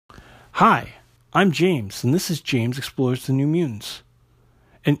Hi, I'm James, and this is James Explores the New Mutants,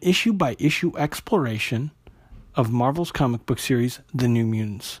 an issue-by-issue exploration of Marvel's comic book series, The New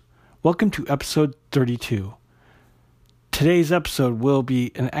Mutants. Welcome to episode 32. Today's episode will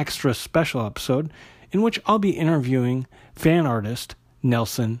be an extra special episode in which I'll be interviewing fan artist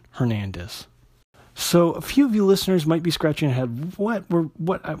Nelson Hernandez. So, a few of you listeners might be scratching your head. What?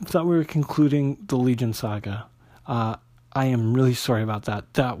 I thought we were concluding the Legion saga. I am really sorry about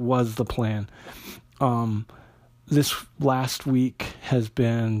that. That was the plan. This last week has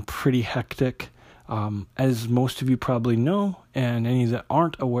been pretty hectic. As most of you probably know, and any that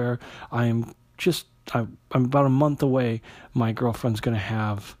aren't aware, I'm about a month away. My girlfriend's going to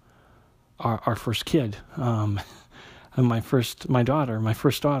have our first kid. And my first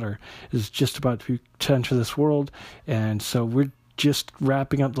daughter is just about to enter this world. And so we're just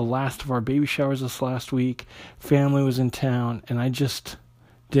wrapping up the last of our baby showers this last week. Family was in town, and I just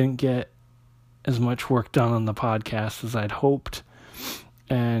didn't get as much work done on the podcast as I'd hoped.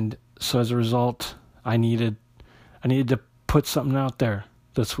 And so as a result, I needed to put something out there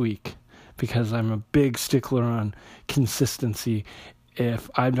this week because I'm a big stickler on consistency. If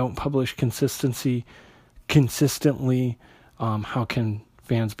I don't publish consistently, how can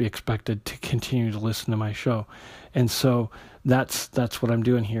fans be expected to continue to listen to my show? And so that's what I'm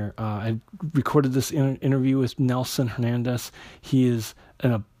doing here. I recorded this interview with Nelson Hernandez. He is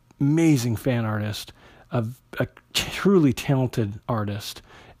an amazing fan artist, a truly talented artist,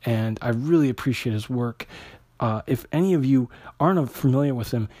 and I really appreciate his work. If any of you aren't familiar with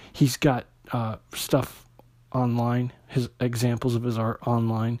him, he's got stuff online, his examples of his art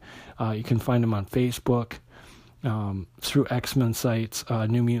online. You can find him on Facebook, through X-Men sites,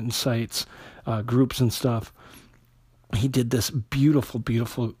 New Mutant sites, groups and stuff. He did this beautiful,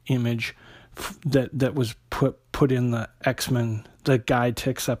 beautiful image that was put in the X-Men, the Guide to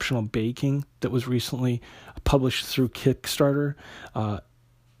Exceptional Baking that was recently published through Kickstarter.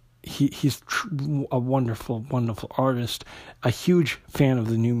 He's a wonderful, wonderful artist, a huge fan of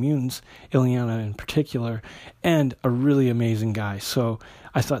the New Mutants, Illyana in particular, and a really amazing guy. So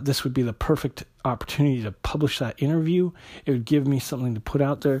I thought this would be the perfect opportunity to publish that interview. It would give me something to put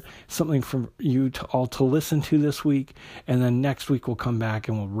out there, something for you to all to listen to this week, and then next week we'll come back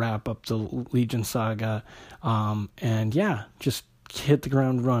and we'll wrap up the Legion saga, and yeah, just hit the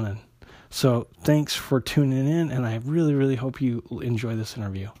ground running. So thanks for tuning in, and I really, really hope you enjoy this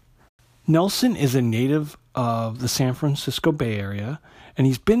interview. Nelson is a native of the San Francisco Bay Area, and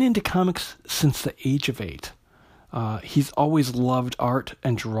he's been into comics since the age of 8. He's always loved art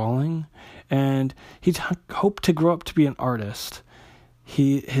and drawing, and he'd hoped to grow up to be an artist.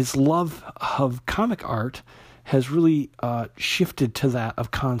 His love of comic art has really shifted to that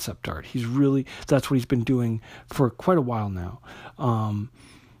of concept art. That's what he's been doing for quite a while now.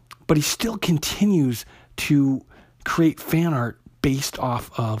 But he still continues to create fan art based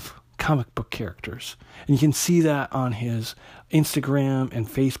off of comic book characters. And you can see that on his Instagram and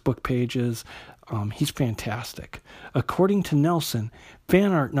Facebook pages. He's fantastic. According to Nelson,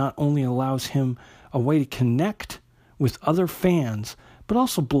 fan art not only allows him a way to connect with other fans, but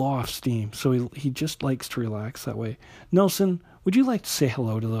also blow off steam. So he just likes to relax that way. Nelson, would you like to say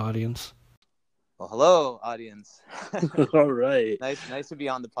hello to the audience? Well, hello, audience. All right. Nice to be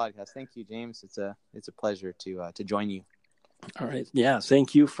on the podcast. Thank you, James. It's a pleasure to join you. All right. Yeah.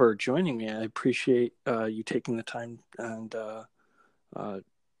 Thank you for joining me. I appreciate you taking the time and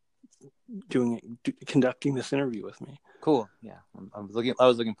conducting this interview with me. Cool. Yeah. I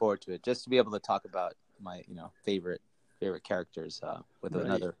was looking forward to it, just to be able to talk about my favorite characters with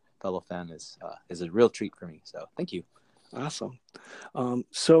another fellow fan is a real treat for me. So thank you. Awesome.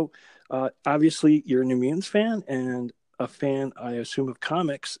 So obviously you're a New Mutants fan and a fan, I assume, of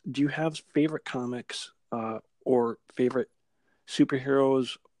comics. Do you have favorite comics or favorite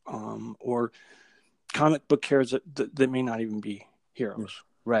superheroes or comic book characters that may not even be heroes?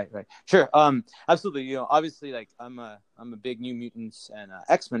 Right. Sure. Absolutely. Obviously, like I'm a big New Mutants and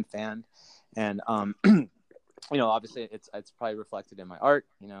X-Men fan, and obviously it's probably reflected in my art.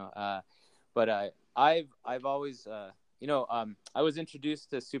 But I've always I was introduced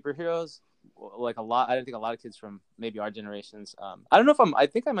to superheroes like a lot. I don't think a lot of kids from maybe our generations. I don't know I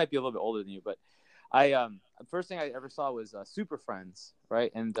think I might be a little bit older than you, but the first thing I ever saw was Super Friends,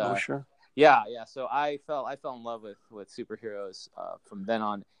 right? And sure. Yeah. So I fell in love with superheroes from then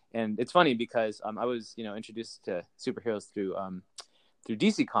on, and it's funny because I was introduced to superheroes through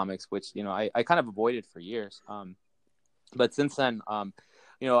DC Comics, which I kind of avoided for years. But since then, I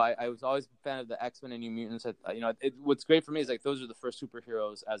was always a fan of the X-Men and New Mutants. What's great for me is like those are the first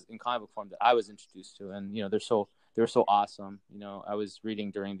superheroes as in comic book form that I was introduced to, and they were so awesome. I was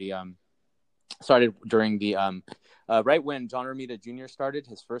reading during the started during the right when John Romita Jr. started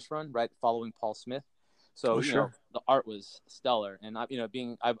his first run, right following Paul Smith. So you know the art was stellar, and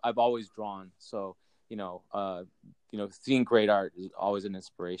I've always drawn, so seeing great art is always an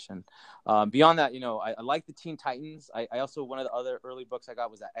inspiration. Beyond that, I like the Teen Titans. I also, one of the other early books I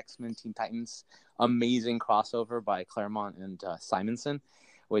got was that X-Men Teen Titans, amazing crossover by Claremont and Simonson,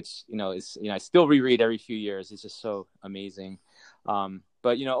 which is I still reread every few years. It's just so amazing. But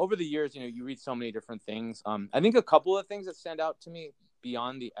over the years, you read so many different things. I think a couple of things that stand out to me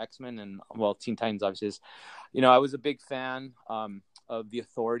beyond the X-Men and Teen Titans obviously is, I was a big fan of The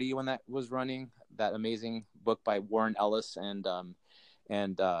Authority when that was running, that amazing book by Warren Ellis and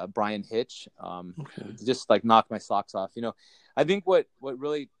Brian Hitch. Just like knocked my socks off. I think what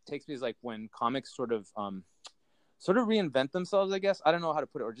really takes me is like when comics sort of reinvent themselves, I guess. I don't know how to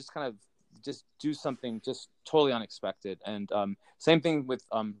put it, or just kind of just do something just totally unexpected. And same thing with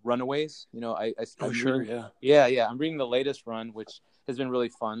Runaways. I'm reading the latest run, which has been really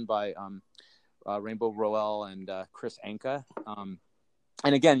fun, by Rainbow Rowell and Chris Anka.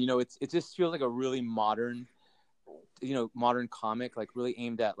 And again, it just feels like a really modern comic, like really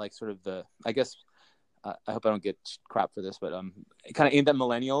aimed at like sort of the, I guess, I hope I don't get crap for this, but kind of aimed at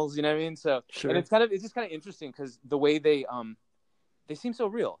millennials, you know what I mean? So, and it's just kind of interesting because the way they seem so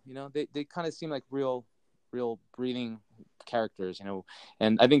real, they kind of seem like real breathing characters,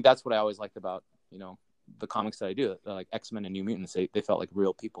 and I think that's what I always liked about, the comics that I do, like X-Men and New Mutants. They felt like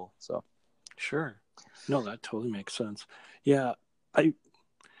real people. So. Sure. No, that totally makes sense. Yeah. I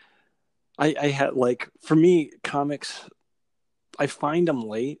had, like, for me, comics, I find them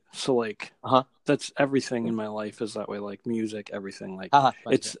late. So like, that's everything in my life is that way. Like music, everything, like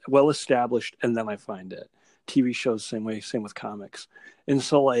it's well established, and then I find it. TV shows, same way, same with comics. And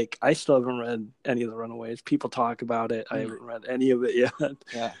so like, I still haven't read any of the Runaways. People talk about it. I haven't read any of it yet.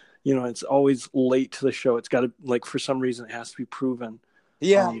 Yeah. It's always late to the show. It's got to, like, for some reason it has to be proven.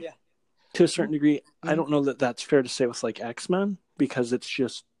 Yeah. To a certain degree. I don't know that that's fair to say with like X-Men, because it's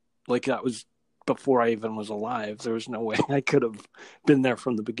just like, that was before I even was alive. There was no way I could have been there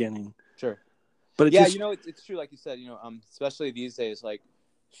from the beginning. Sure. But it's true. Like you said, especially these days, like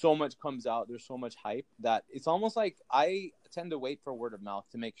so much comes out. There's so much hype that it's almost like I tend to wait for word of mouth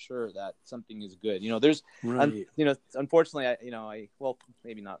to make sure that something is good. There's, unfortunately, well,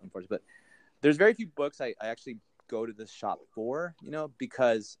 maybe not unfortunately, but there's very few books I actually go to the shop for,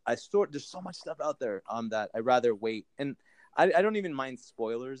 because there's so much stuff out there that I'd rather wait. And I don't even mind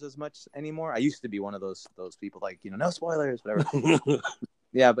spoilers as much anymore. I used to be one of those people, like, no spoilers, whatever.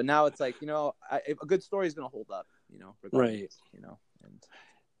 Yeah, but now it's like, a good story is going to hold up, right.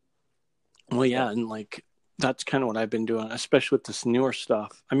 Well, yeah, and like, that's kind of what I've been doing, especially with this newer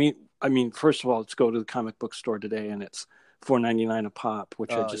stuff. I mean, first of all, let's go to the comic book store today, and it's $4.99 a pop,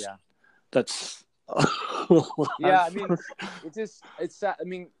 which that's yeah. I mean, it's I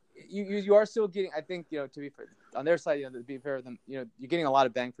mean, you are still getting, I think, to be fair on their side, to be fair with them, you're getting a lot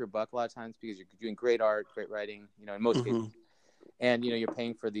of bang for your buck a lot of times, because you're doing great art, great writing, in most cases, and you're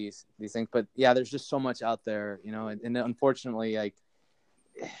paying for these things. But yeah, there's just so much out there, and unfortunately, like,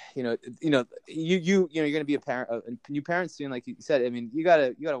 you're going to be a parent, new parents soon, like you said. I mean, you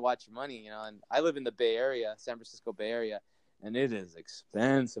gotta watch your money, and I live in the Bay Area, San Francisco Bay Area, and it is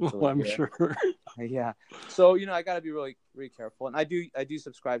expensive. Well, I'm sure. Yeah. So, I got to be really, really careful. And I do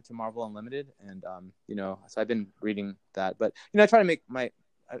subscribe to Marvel Unlimited, and so I've been reading that. But I try to make my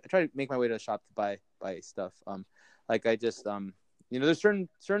way to the shop to buy stuff. Like I just there's certain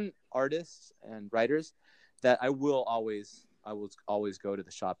artists and writers that I will always go to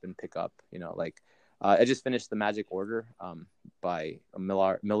the shop and pick up. Like I just finished The Magic Order by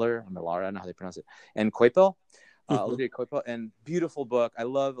Miller, I don't know how they pronounce it, and Coipel. Olivier Coipel, and beautiful book. I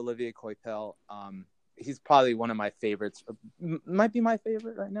love Olivier Coipel. He's probably one of my favorites. Might be my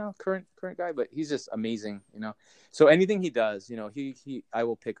favorite right now, current guy, but he's just amazing. So anything he does, I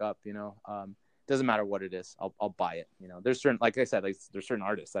will pick up. Doesn't matter what it is, I'll buy it. There's certain, like I said, there's certain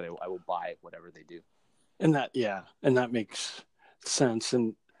artists that I will buy whatever they do. And that makes sense.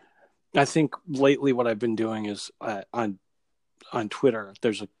 And I think lately what I've been doing is on Twitter,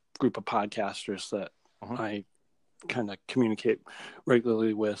 there's a group of podcasters that I kind of communicate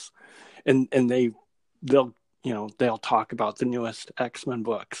regularly with, and they'll talk about the newest X-Men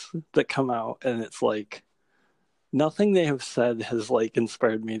books that come out, and it's like nothing they have said has like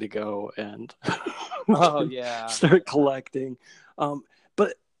inspired me to go and start collecting.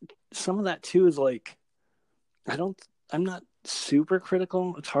 But some of that too is like, I'm not super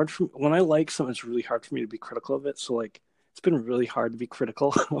critical. It's hard for me when I like something. It's really hard for me to be critical of it. So like, it's been really hard to be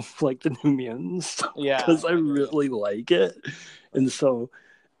critical of like the New Mutants, because I really like it. And so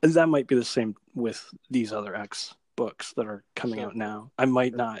And that might be the same with these other X books that are coming Sure. out now. I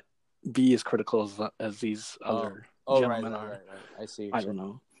might Sure. not be as critical as these other gentlemen are. Right. I see. I don't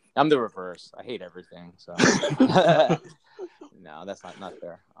know. I'm the reverse. I hate everything. So no, that's not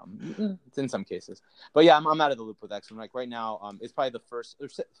fair. It's in some cases, but yeah, I'm out of the loop with X-Men. Like right now, it's probably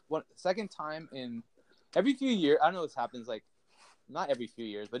the second time in every few years. I don't know this happens like not every few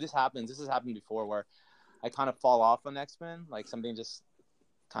years, but this happens. This has happened before where I kind of fall off on X-Men, like something just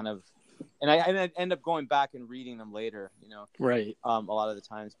kind of, and I end up going back and reading them later, you know, Right. a lot of the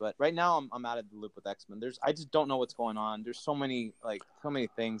times. But right now I'm out of the loop with X-Men. I just don't know what's going on. There's so many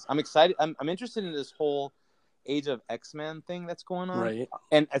things. I'm excited. I'm interested in this whole Age of X-Men thing that's going on. Right.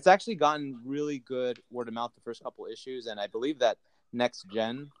 And it's actually gotten really good word of mouth the first couple issues. And I believe that Next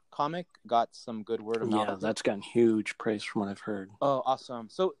Gen comic got some good word of mouth. Yeah, that's gotten huge praise from what I've heard. Oh, awesome.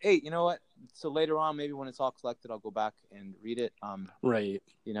 So, hey, you know what? So later on, maybe when it's all collected, I'll go back and read it. Right.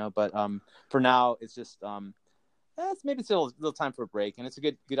 You know, but for now, it's just maybe it's a little time for a break, and it's a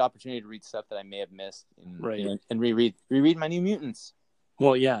good opportunity to read stuff that I may have missed, and reread my New Mutants.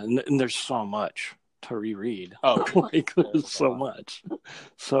 Well, yeah, and there's so much to reread. Oh, like there's so much.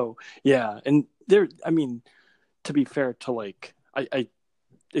 So yeah, and there. I mean, to be fair to like,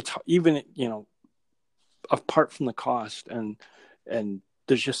 it's even, you know, apart from the cost and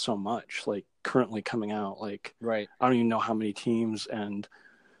there's just so much like currently coming out. Like, right. I don't even know how many teams and.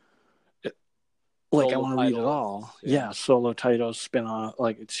 Like solo I want to read it all. Yeah, solo titles, spin-off.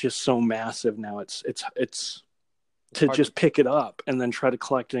 Like it's just so massive now. It's to just pick it up and then try to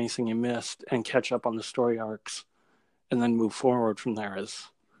collect anything you missed and catch up on the story arcs and then move forward from there is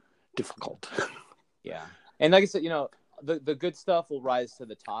difficult. Yeah. And like I said, you know, the good stuff will rise to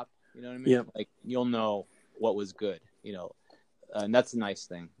the top. You know what I mean? Yep. Like you'll know what was good, you know, and that's a nice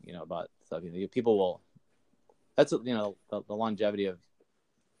thing, you know, about stuff. You know, people will, that's, you know, the longevity of,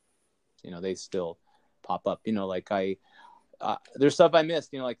 you know, they still pop up, you know, like there's stuff I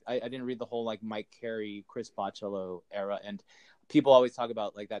missed, you know, like I didn't read the whole like Mike Carey, Chris Bachalo era, and people always talk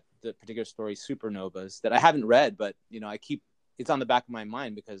about like the particular story Supernovas that I haven't read, but you know, it's on the back of my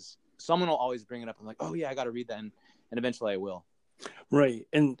mind because someone will always bring it up. I'm like, oh yeah, I got to read that, and eventually I will. Right,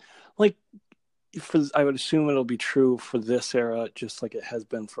 and like I would assume it'll be true for this era, just like it has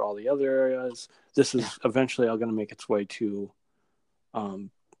been for all the other eras. This is eventually all going to make its way to,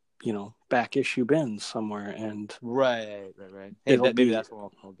 you know, back issue bins somewhere, and right. Hey, maybe that's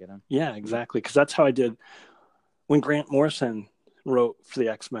what we'll get them. Yeah, exactly, because that's how I did when Grant Morrison wrote for the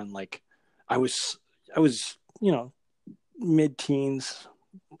X-Men. Like, I was, you know, mid-teens,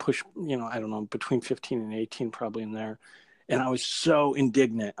 push, you know, I don't know, between 15 and 18, probably in there. And I was so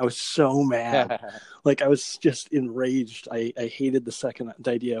indignant. I was so mad. Like I was just enraged. I hated the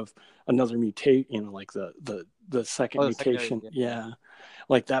idea of another mutation, you know, like the second mutation. Yeah.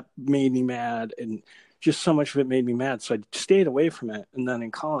 Like that made me mad, and just so much of it made me mad. So I stayed away from it. And then in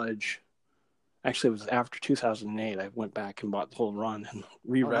college, actually it was after 2008, I went back and bought the whole run and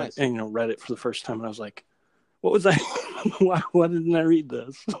reread it, and, you know, read it for the first time. And I was like, what was I, why didn't I read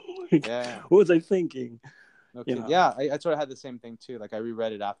this? Like, what was I thinking? Okay. You know? Yeah, I sort of had the same thing too. Like I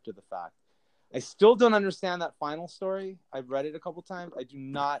reread it after the fact. I still don't understand that final story. I've read it a couple times. I do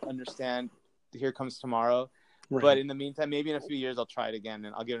not understand Here Comes Tomorrow. Right. But in the meantime, maybe in a few years I'll try it again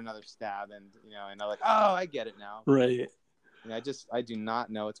and I'll give it another stab, and you know, and I'm like, oh, I get it now. Right. And I do not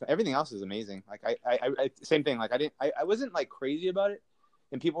know. Everything else is amazing. Like I same thing. Like I wasn't like crazy about it,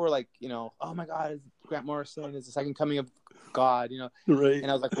 and people were like, you know, oh my God, Grant Morrison is the second coming of God, you know. Right.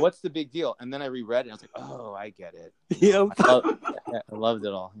 And I was like, what's the big deal? And then I reread it and I was like, oh, I get it. Yeah. I loved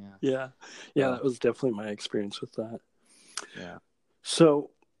it all. Yeah. That was definitely my experience with that. Yeah. So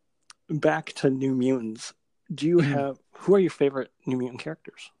back to New Mutants. Do you have, who are your favorite New Mutant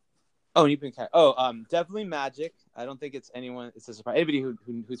characters? Oh, New Mutant characters. Oh, definitely Magic. I don't think it's a surprise. Anybody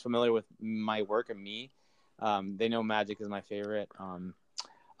who's familiar with my work and me, they know Magic is my favorite.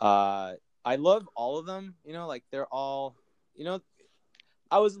 I love all of them. You know, like they're all, you know,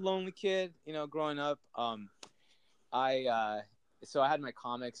 I was a lonely kid, you know, growing up. So I had my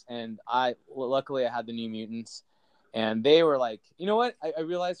comics, and luckily I had the New Mutants, and they were like, you know what? I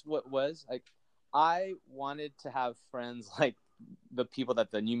realized what was like, I wanted to have friends like the people that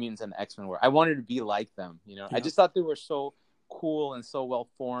the New Mutants and the X-Men were. I wanted to be like them, you know. Yeah. I just thought they were so cool and so well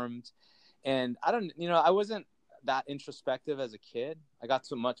formed, and I wasn't that introspective as a kid. I got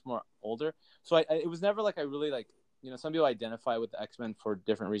so much more older, so it was never like I really like, you know, some people identify with the X-Men for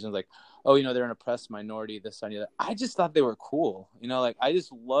different reasons, like, oh, you know, they're an oppressed minority, this and that. I just thought they were cool, you know, like I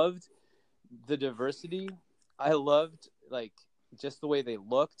just loved the diversity. I loved like just the way they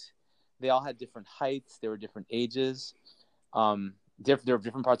looked. They all had different heights. They were different ages. they're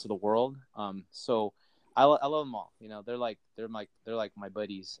different parts of the world. So I love them all. You know, they're like my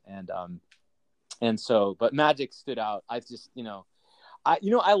buddies, and so, but Magic stood out. I just,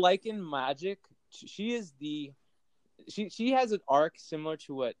 I liken Magic. She has an arc similar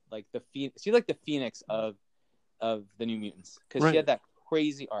to what like she's like the Phoenix of the New Mutants, because she had that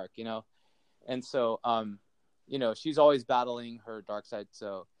crazy arc, and so she's always battling her dark side.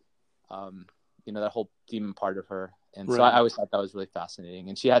 So that whole demon part of her, and so I always thought that was really fascinating.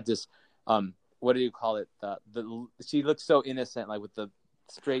 And she had this what do you call it? She looked so innocent, like with the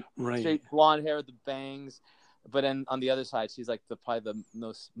straight blonde hair with the bangs, but then on the other side, she's like probably the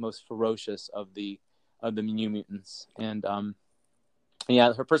most ferocious of the New Mutants. And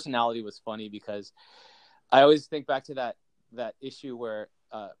her personality was funny, because I always think back to that issue where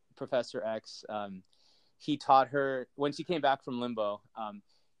Professor X, he taught her when she came back from Limbo,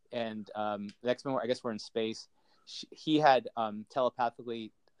 and the X-Men were in space. He had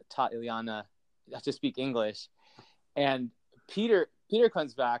telepathically taught Illyana to speak English, and Peter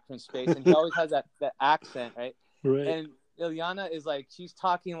comes back from space, and he always has that accent, right? And Illyana is like, she's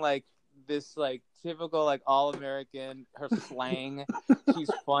talking like this, like typical, like all-American, her slang. She's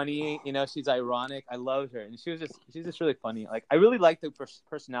funny, she's ironic. I loved her, and she's just really funny. Like, I really liked the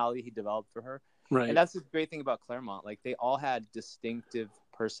personality he developed for her. Right. And that's the great thing about Claremont. Like, they all had distinctive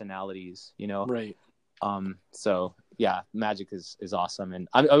personalities, Right. So yeah, Magic is awesome, and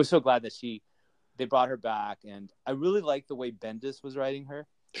I was so glad that they brought her back, and I really liked the way Bendis was writing her.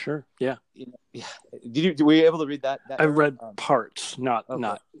 Sure. Yeah. Yeah. Were you able to read that? I've read parts, not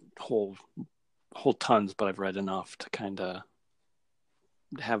whole tons, but I've read enough to kind of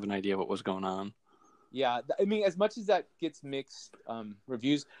have an idea what was going on. Yeah, I mean, as much as that gets mixed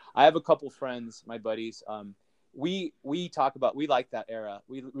reviews, I have a couple friends, my buddies. We talk about, we like that era.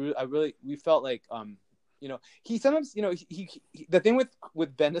 We felt like he sometimes, he the thing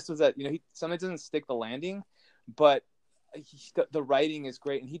with Bendis was that he sometimes doesn't stick the landing, but the writing is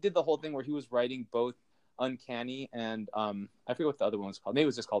great, and he did the whole thing where he was writing both Uncanny and I forget what the other one was called. Maybe it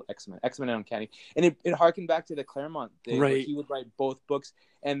was just called X-Men and Uncanny, and it harkened back to the Claremont thing, where he would write both books,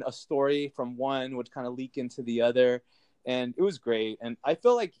 and a story from one would kind of leak into the other, and it was great. And I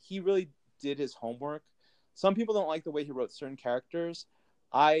feel like he really did his homework. Some people don't like the way he wrote certain characters.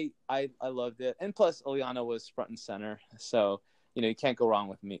 I loved it, and plus Illyana was front and center, so you can't go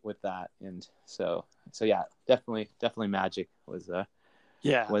wrong with that. And so yeah, definitely Magic was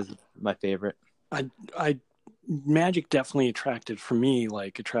my favorite. Magic definitely attracted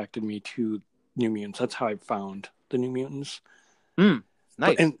me to New Mutants. That's how I found the New Mutants.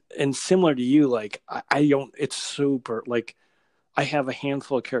 Nice. And similar to you, like I don't. It's super like I have a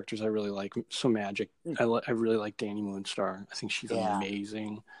handful of characters I really like. So Magic, I really like Dani Moonstar. I think she's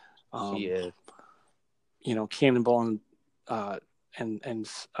amazing. She is. Cannonball and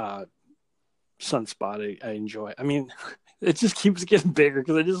Sunspot I enjoy. I mean, it just keeps getting bigger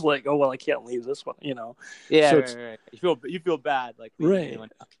because I just like, oh well, I can't leave this one, Yeah, so right. You feel bad, like right.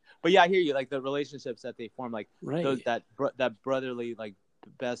 But yeah, I hear you. Like the relationships that they form, like those that brotherly, like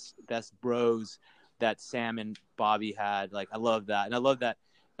best bros that Sam and Bobby had. Like I love that, and I love that.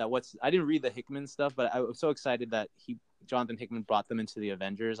 I didn't read the Hickman stuff, but I was so excited that Jonathan Hickman brought them into the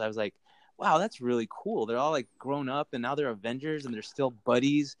Avengers. I was like, wow, that's really cool. They're all like grown up, and now they're Avengers, and they're still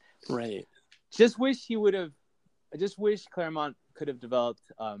buddies. Right. I just wish Claremont could have developed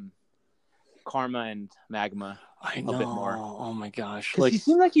Karma and Magma a bit more. Oh my gosh! Like, he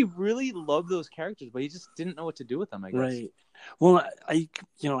seemed like he really loved those characters, but he just didn't know what to do with them, I guess. Right. Well, I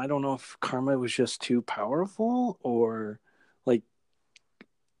don't know if Karma was just too powerful, or like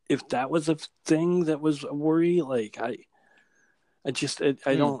if that was a thing that was a worry. Like I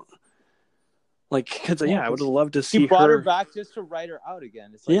don't like, because I would have loved to see he brought her back just to write her out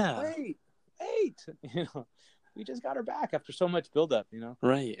again. It's like, wait, we just got her back after so much buildup,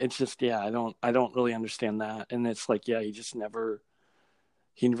 Right. It's just, I don't really understand that. And it's like, he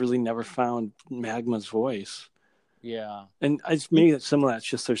really never found Magma's voice. Yeah. And maybe some of that's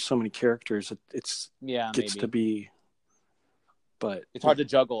just, there's so many characters. Gets maybe to be, but it's hard to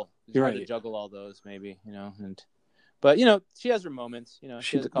juggle. It's hard to juggle all those, maybe, but she has her moments,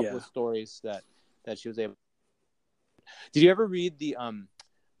 she has a couple of stories that she was able. Did you ever read the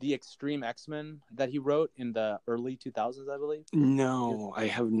Extreme X-Men that he wrote in the early 2000s, I believe? No, I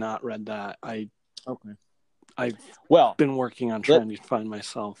have not read that. I've been working on trying to find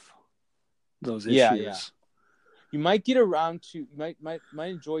myself those issues. Yeah. You might get around to, you might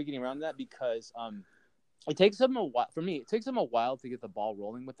enjoy getting around to that, because it takes them a while. For me, it takes them a while to get the ball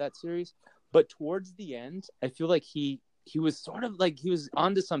rolling with that series. But towards the end, I feel like he was sort of like he was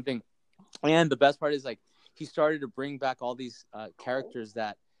onto something. And the best part is, like, he started to bring back all these characters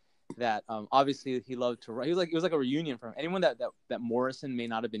that obviously he loved to write. It was like a reunion from anyone that Morrison may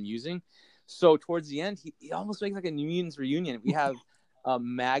not have been using. So towards the end, he almost makes like a New Mutants reunion. We have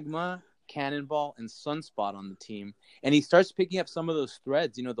Magma, Cannonball, and Sunspot on the team, and he starts picking up some of those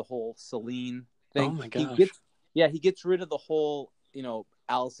threads. You know, the whole Selene thing. Oh my gosh. He gets rid of the whole, you know,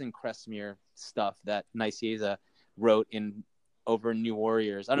 Alison Cressmere stuff that Nicieza wrote over New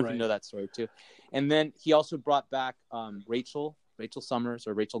Warriors. I don't know if you know that story too. And then he also brought back Rachel Summers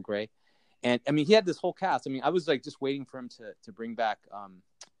or Rachel Gray. And I mean, he had this whole cast. I mean, I was like just waiting for him to bring back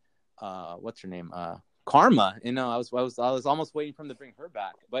what's her name? Karma. You know, I was almost waiting for him to bring her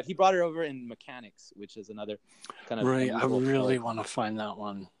back. But he brought her over in Mechanics, which is another kind of I really want to find that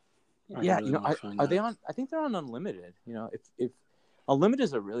one. Are they on? I think they're on Unlimited. You know, if Unlimited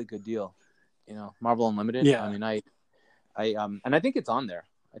is a really good deal. You know, Marvel Unlimited. Yeah. I mean, I and I think it's on there.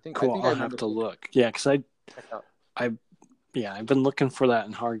 Cool. I'll have to look. Yeah, because I've been looking for that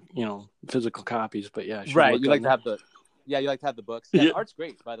in hard, you know, physical copies. But yeah, you like to have the books. Yeah, the art's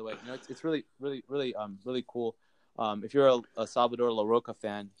great, by the way. You know, it's really really cool. If you're a Salvador La Roca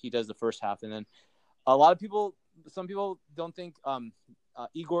fan, he does the first half, and then some people don't think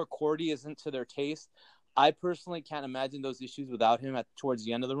Igor Cordy isn't to their taste. I personally can't imagine those issues without him towards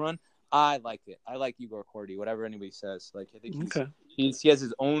the end of the run. I liked it. I like Igor Cordy, whatever anybody says. Like, I think he has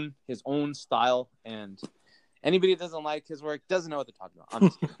his own style, and anybody that doesn't like his work doesn't know what they're talking about. I'm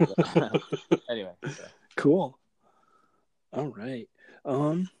just kidding. Anyway. So. Cool. All right.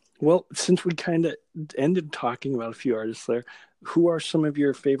 Well, since we kind of ended talking about a few artists there, who are some of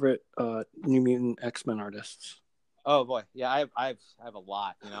your favorite New Mutant X-Men artists? Oh boy, yeah, I have a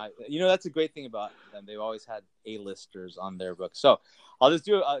lot. You know, that's a great thing about them. They've always had A-listers on their books. So I'll just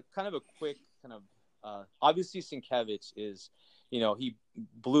do a kind of a quick kind of. Obviously, Sienkiewicz is, you know, he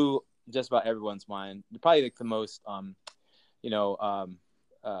blew just about everyone's mind. Probably like the most,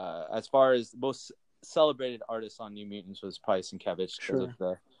 as far as most celebrated artist on New Mutants was probably Sienkiewicz because of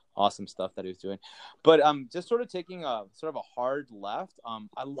the awesome stuff that he was doing. But just sort of taking a hard left.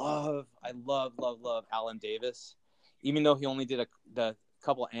 I love Alan Davis. Even though he only did the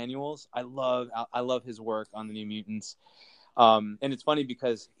couple annuals, I love his work on the New Mutants. And it's funny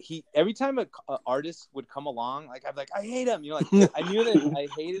because every time an artist would come along, like I'd be like, I hate him. You know, like I knew that I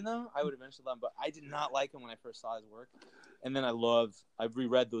hated him. I would eventually love him, but I did not like him when I first saw his work. And then I've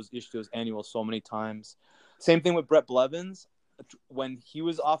reread those annuals so many times. Same thing with Brett Blevins. When he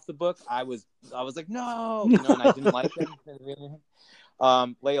was off the book, I was like, no, you know, and I didn't like him.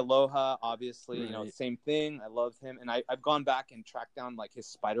 Leia Loha, obviously, you know, same thing. I loved him, and I've gone back and tracked down like his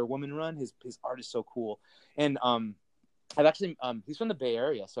Spider-Woman run. His art is so cool, and I've actually he's from the Bay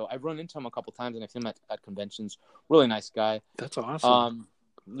Area, so I've run into him a couple times, and I've seen him at conventions. Really nice guy. That's awesome.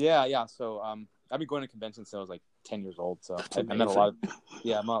 Yeah. So I've been going to conventions since I was like 10 years old. So I met a lot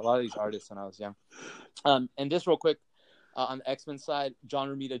of these artists when I was young. And just real quick. On the X-Men side, John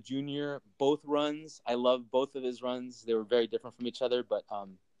Romita Jr., both runs. I love both of his runs. They were very different from each other, but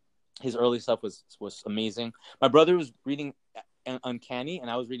his early stuff was amazing. My brother was reading Uncanny, and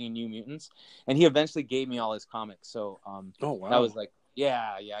I was reading New Mutants, and he eventually gave me all his comics. So oh wow, that was like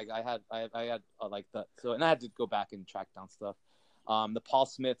I had like that. So and I had to go back and track down stuff. The Paul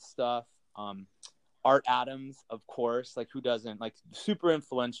Smith stuff. Art Adams, of course, like who doesn't, like super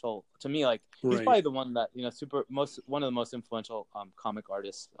influential to me. Like he's probably the one that, you know, one of the most influential comic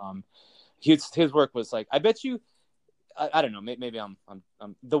artists. His work was like, I bet you, I don't know, maybe I'm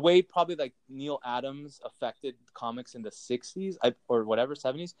the way probably like Neil Adams affected comics in the 60s or whatever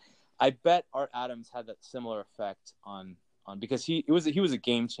 70s. I bet Art Adams had that similar effect on because he was a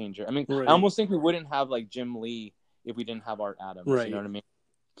game changer. I mean, I almost think we wouldn't have like Jim Lee if we didn't have Art Adams. You know what I mean?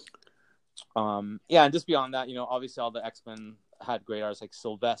 And just beyond that, you know, obviously all the X-Men had great artists like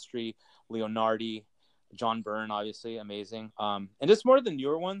Silvestri, Leonardi, John Byrne, obviously amazing. And just more of the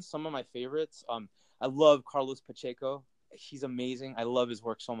newer ones, some of my favorites. I love Carlos Pacheco. He's amazing. I love his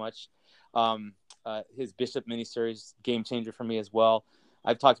work so much. His Bishop miniseries, game changer for me as well.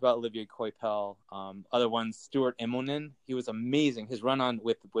 I've talked about Olivier Coipel. Other ones, Stuart Immonen. He was amazing. His run on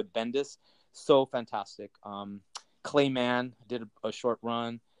with Bendis, so fantastic. Clayman did a short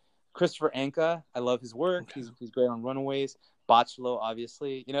run. Christopher Anka, I love his work. Okay. He's great on Runaways. Botchlo,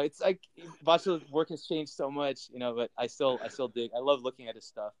 obviously. You know, it's like Botchlo's work has changed so much, you know, but I still dig. I love looking at his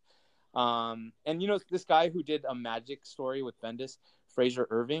stuff. And you know, this guy who did a magic story with Bendis, Fraser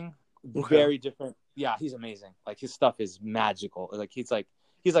Irving, very different. Yeah, he's amazing. Like his stuff is magical. Like he's like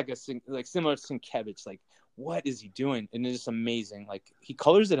similar to Sienkiewicz. Like, what is he doing? And it's just amazing. Like he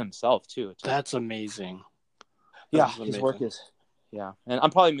colors it himself too. That's amazing. His work is. Yeah, and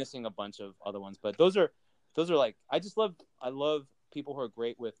I'm probably missing a bunch of other ones, but those are those are like I love people who are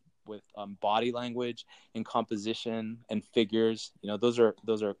great with body language and composition and figures. Those are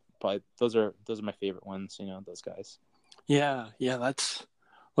probably those are my favorite ones. Those guys. Yeah, that's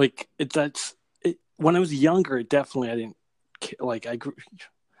like that's it. When I was younger, I didn't like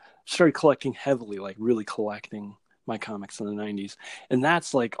started collecting heavily, like really collecting my comics in the 90s, and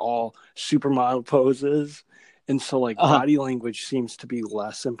that's like all supermodel poses, and so like body language seems to be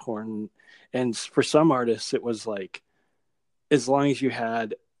less important. And for some artists it was like, as long as you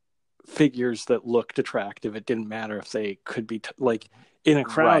had figures that looked attractive, it didn't matter if they could be like in a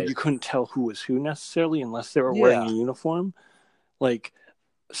crowd, right. You couldn't tell who was who necessarily unless they were wearing a uniform, like,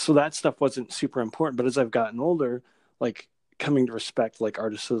 so that stuff wasn't super important. But as I've gotten older, like coming to respect like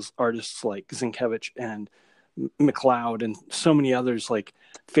artists like Zienkiewicz and McLeod and so many others, like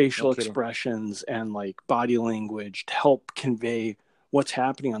facial expressions and like body language to help convey what's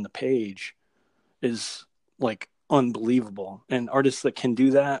happening on the page is like unbelievable. And artists that can do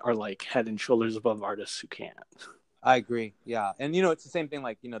that are like head and shoulders above artists who can't. I agree. Yeah. And it's the same thing,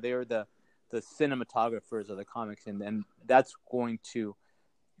 like, they are the cinematographers of the comics, and that's going to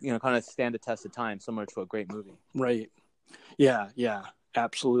kind of stand the test of time, similar to a great movie. Right. Yeah,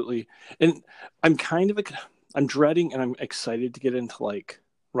 absolutely. And I'm dreading and I'm excited to get into like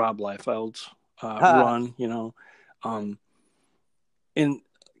Rob Liefeld's run, and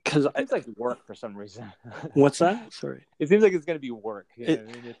because it seems like work for some reason. What's that? Sorry. It seems like it's going to be work.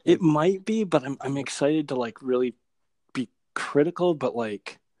 It might be, but I'm excited to like really be critical, but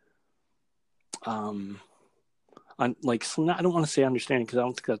like, on like, I don't want to say understanding because I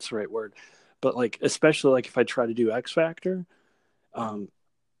don't think that's the right word, but like, especially like if I try to do X Factor,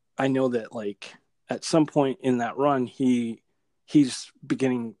 I know that like at some point in that run, he's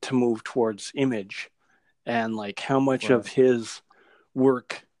beginning to move towards Image, and like how much of his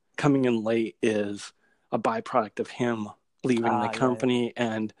work coming in late is a byproduct of him leaving the company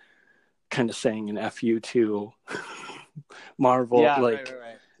and kind of saying an F you to Marvel. Right.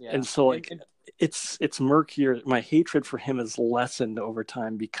 Yeah. And so like, it's murkier. My hatred for him is lessened over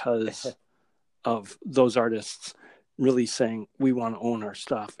time because of those artists really saying we want to own our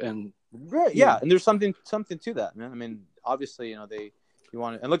stuff. And right, yeah, and there's something to that, man. I mean, obviously, you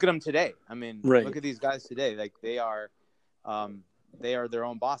want to, and look at them today. I mean, look at these guys today. Like they are their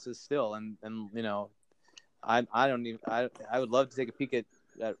own bosses still, and I would love to take a peek at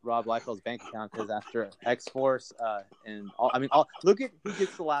Rob Liefeld's bank account, because after X-Force look at who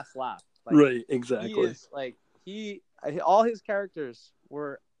gets the last laugh. Like, right, exactly. He is like all his characters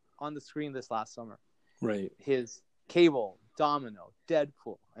were on the screen this last summer. Right. His Cable, Domino,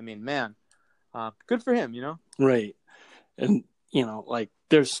 Deadpool. I mean, man, good for him, Right. And like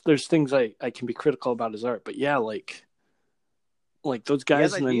there's things I can be critical about his art, but yeah, like those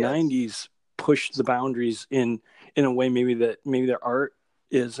guys in the 90s pushed the boundaries in a way maybe their art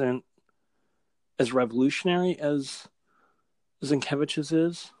isn't as revolutionary as Zienkiewicz's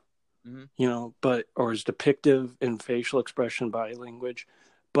is. Mm-hmm. But or as depictive in facial expression, body language.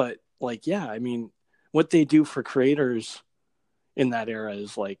 But like, yeah, I mean, what they do for creators in that era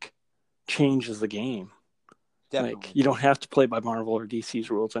is like changes the game. Definitely. Like you don't have to play by Marvel or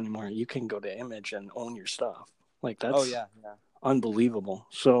DC's rules anymore. You can go to Image and own your stuff. Like that's unbelievable.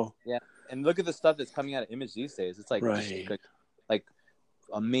 So yeah, and look at the stuff that's coming out of Image these days. It's like like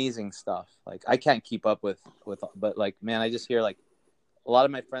amazing stuff. Like I can't keep up with, but like, man, I just hear like a lot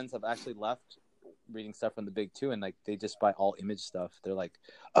of my friends have actually left reading stuff from the big two, and like they just buy all Image stuff. They're like,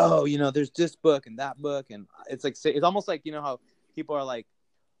 oh, there's this book and that book, and it's like it's almost like how people are like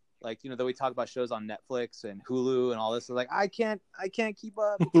that we talk about shows on Netflix and Hulu and all this. They're like, I can't keep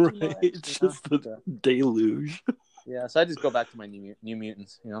up. It's just the deluge. Yeah, so I just go back to my New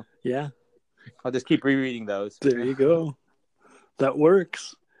Mutants. Yeah, I'll just keep rereading those. There you go. That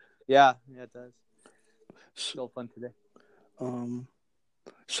works. Yeah, it does. Still fun today.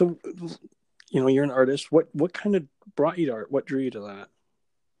 So, you're an artist. What kind of brought you to art? What drew you to that?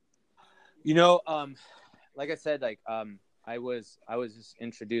 Like I said, like I was just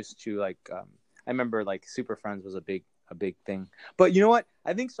introduced to like I remember like Super Friends was a big thing. But you know what?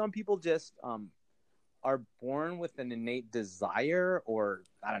 I think some people just are born with an innate desire, or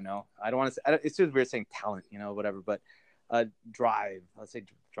I don't know. I don't want to say, it's just weird saying talent, whatever, but drive. Let's say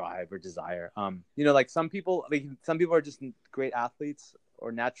drive or desire. Like some people are just great athletes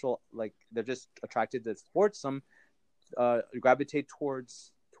or natural, like they're just attracted to sports. Some gravitate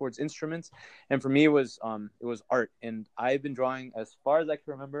towards instruments, and for me it was art, and I've been drawing as far as I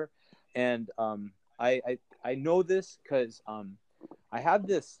can remember, and I know this because I have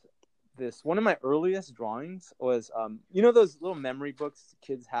this one of my earliest drawings was you know those little memory books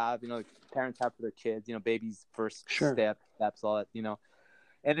kids have, you know, like parents have for their kids, you know, baby's first Sure. steps, all that, you know.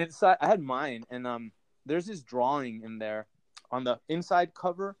 And inside I had mine, and there's this drawing in there on the inside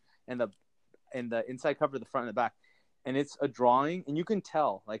cover and the inside cover, the front and the back. And it's a drawing, and you can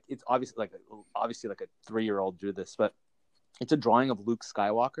tell, like, it's obviously like a 3-year-old drew this, but it's a drawing of Luke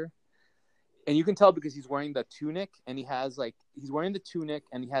Skywalker. And you can tell because he's wearing the tunic, and he has like he's wearing the tunic,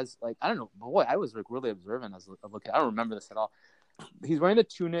 and he has like, I don't know, boy, I was like really observant as I look. I don't remember this at all. He's wearing the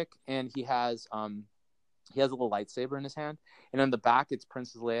tunic, and he has a little lightsaber in his hand, and on the back it's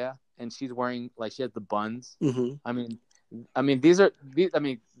Princess Leia, and she's wearing like she has the buns. Mm-hmm. I mean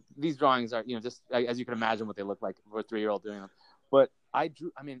these drawings are, you know, just as you can imagine what they look like for a 3-year-old doing them. But I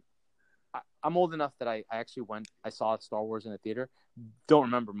drew. I mean, I'm old enough that I actually I saw Star Wars in the theater. Don't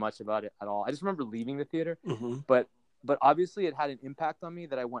remember much about it at all. I just remember leaving the theater. Mm-hmm. But obviously it had an impact on me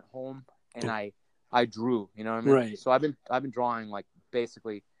that I went home and I drew, you know what I mean? Right. So I've been drawing like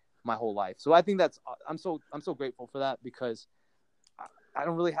basically my whole life. So I think I'm so grateful for that, because I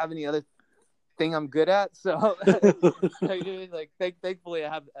don't really have any other thing I'm good at. So like thankfully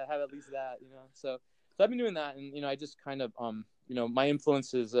I have at least that, you know. So I've been doing that, and you know, I just kind of you know, my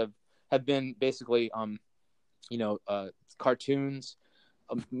influences have been basically you know, cartoons,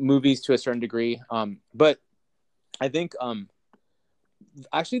 movies to a certain degree. But I think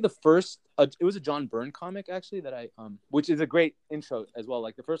actually the first it was a John Byrne comic actually that I which is a great intro as well.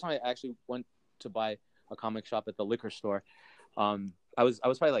 Like the first time I actually went to buy a comic shop at the liquor store, I was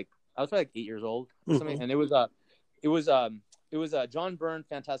probably like 8 years old or something, Mm-hmm. and it was John Byrne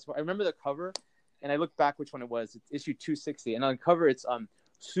Fantastic Four. I remember the cover, and I looked back which one it was. It's issue 260, and on the cover it's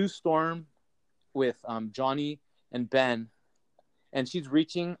Sue Storm with Johnny and Ben, and she's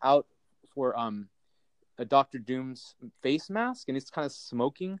reaching out for a Dr. Doom's face mask, and it's kind of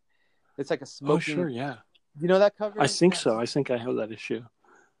smoking. It's like a smoking. Oh, sure, yeah. You know that cover? I think so. I think I have that issue.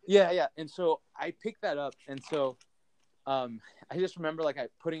 Yeah. And so I picked that up, and so I just remember like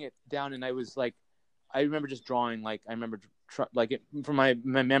putting it down, and I was like, I remember just drawing, like I remember from my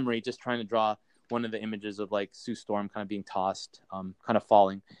memory, just trying to draw one of the images of like Sue Storm kind of being tossed, kind of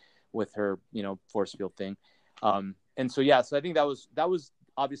falling with her, you know, force field thing. And so so I think that was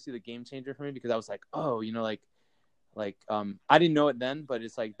obviously the game changer for me, because I was like, oh, you know, like I didn't know it then, but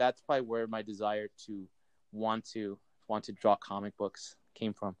it's like that's probably where my desire to want to draw comic books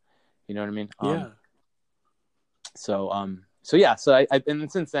came from. You know what I mean? Yeah. So I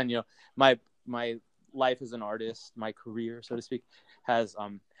and since then, you know, my life as an artist, my career, so to speak, has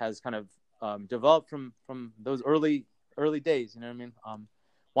kind of developed from those early days. You know what I mean?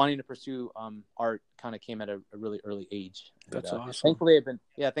 Wanting to pursue art kind of came at a really early age. That's awesome. Thankfully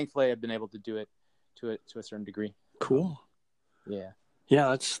I've been able to do it to a certain degree. Cool.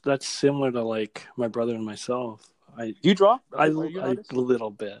 Yeah, that's similar to like my brother and myself. Do you draw? A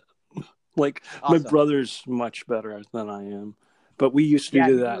little bit. Like awesome. My brother's much better than I am, but we used to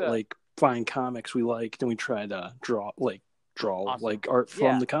do that. Like find comics we liked, and we try to draw awesome. Like art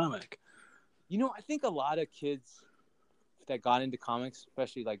from the comic. You know, I think a lot of kids that got into comics,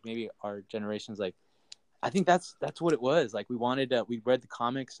 especially like maybe our generations, like I think that's what it was. Like we read the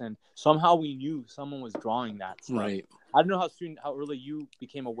comics, and somehow we knew someone was drawing that stuff. Right. I don't know how early you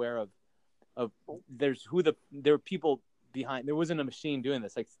became aware of there were people behind. There wasn't a machine doing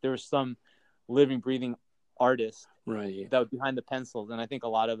this. Like there was some living, breathing artist, right, that was behind the pencils. And I think a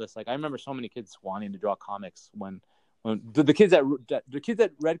lot of us, like I remember so many kids wanting to draw comics when the kids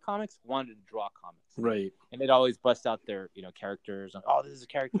that read comics wanted to draw comics, right, and they'd always bust out their, you know, characters. And, oh, this is a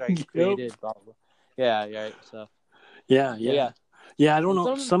character I created. Blah, blah, blah. Yeah. Right. So. Yeah. I don't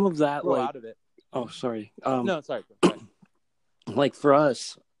know. Some of that, like, out of it. Oh, sorry. No, sorry. Like for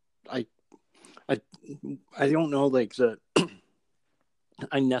us, I don't know, like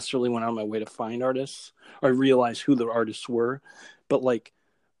I necessarily went on my way to find artists or realize who the artists were, but like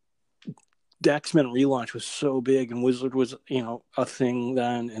the X-Men relaunch was so big, and Wizard was, you know, a thing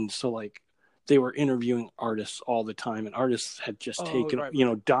then, and so like they were interviewing artists all the time, and artists had just you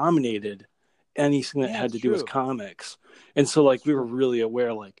know, dominated anything that had to do with comics. And so like we were really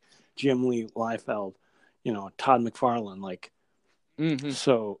aware, like Jim Lee, Liefeld, you know, Todd McFarlane, like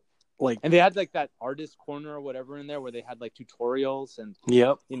so like, and they had like that artist corner or whatever in there where they had like tutorials, and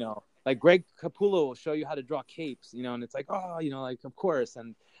you know, like Greg Capullo will show you how to draw capes, you know, and it's like, oh, you know, like of course,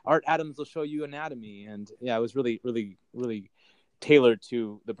 and Art Adams will show you anatomy, and it was really, really, really tailored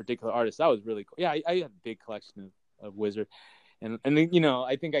to the particular artist. That was really cool. Yeah, I have a big collection of Wizard. And then, you know,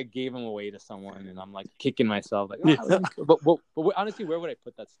 I think I gave them away to someone, and I'm like kicking myself, like, but honestly, where would I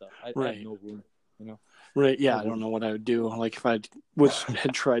put that stuff? I have no room you know. Right. Yeah. I don't know what I would do. Like if had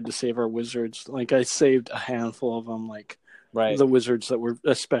tried to save our wizards, like I saved a handful of them, like Right. the wizards that were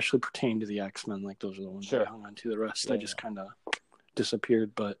especially pertain to the X-Men. Like those are the ones Sure. I hung on to. The rest Yeah, I just kind of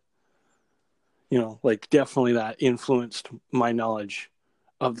disappeared. But like definitely that influenced my knowledge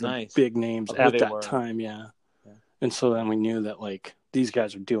of the big names at that time. Yeah. And so then we knew that like these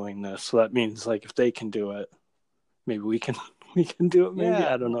guys are doing this, so that means like if they can do it, maybe we can do it. Maybe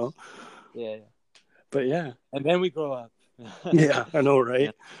I don't know. Yeah. But yeah. And then we grow up. Yeah, I know,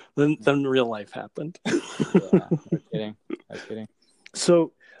 right? Yeah. Then real life happened. Yeah, no kidding. I was kidding.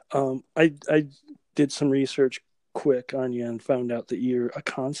 So, I did some research quick on you and found out that you're a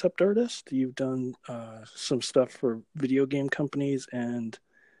concept artist. You've done some stuff for video game companies and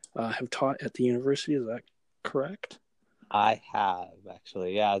have taught at the university. Is that correct? I have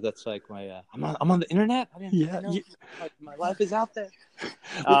actually. Yeah, that's like my. I'm on the internet. I didn't know. My life is out there.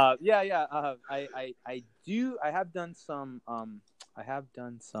 Yeah. I do. I have done some.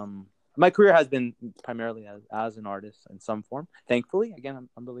 My career has been primarily as an artist in some form. Thankfully, again,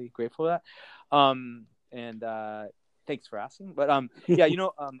 I'm really grateful for that. And thanks for asking. But yeah,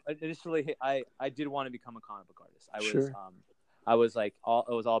 initially I did want to become a comic book artist. I was like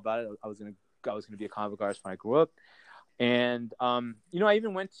it was all about it. I was gonna be a comic book artist when I grew up. And I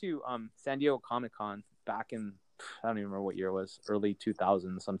even went to San Diego Comic-Con back in, I don't even remember what year it was, early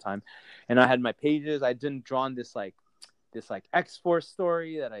 2000s sometime. And I had my pages. I didn't draw this X-Force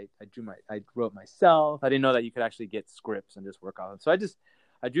story that I wrote myself. I didn't know that you could actually get scripts and just work on it. So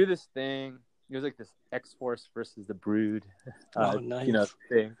I drew this thing. It was like this X-Force versus the Brood, nice.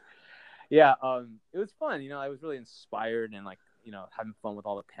 thing. Yeah, it was fun. I was really inspired and having fun with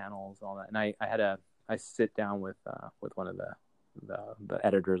all the panels and all that. And I sit down with one of the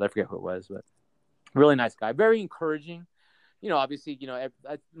editors. I forget who it was, but really nice guy, very encouraging. Obviously,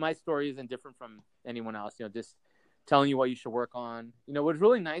 my story isn't different from anyone else. Just telling you what you should work on. What's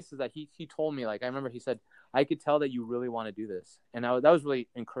really nice is that he told me, like, I remember he said, I could tell that you really want to do this, and that was really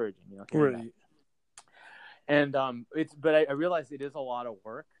encouraging. Right. That. And but I realized it is a lot of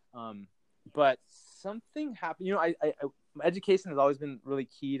work. But something happened. My education has always been really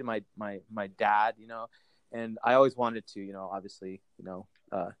key to my dad, and I always wanted to, obviously,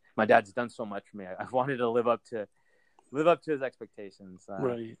 my dad's done so much for me. I wanted to live up to his expectations.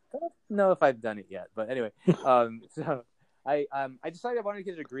 Right. I don't know if I've done it yet, but anyway, so I decided I wanted to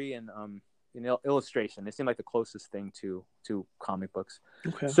get a degree in illustration. It seemed like the closest thing to comic books.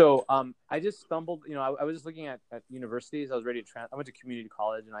 Okay. So I just stumbled. I was just looking at universities. I was ready to I went to community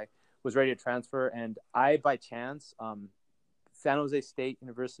college, and I was ready to transfer, and I, by chance, San Jose State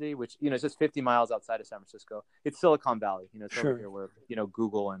University, which, it's just 50 miles outside of San Francisco. It's Silicon Valley, it's over here where,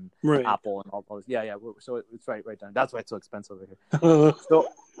 Google and Apple and all those. Yeah. So it's right down. That's why it's so expensive over here.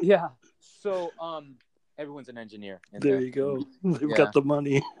 So everyone's an engineer. There you go. They've got the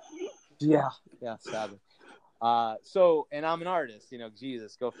money. Yeah, sadly. So, and I'm an artist,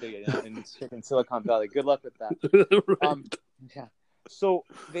 Jesus, go figure, in Silicon Valley. Good luck with that. Right. Yeah. So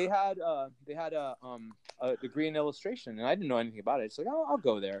they had a degree in illustration, and I didn't know anything about it. It's like, I'll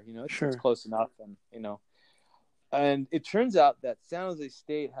go there, it's close enough, and and it turns out that San Jose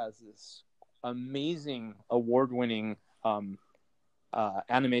State has this amazing award-winning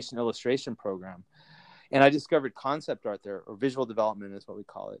animation illustration program, and I discovered concept art there, or visual development is what we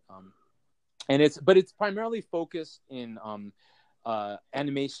call it. And it's primarily focused in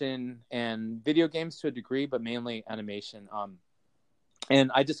animation and video games to a degree, but mainly animation.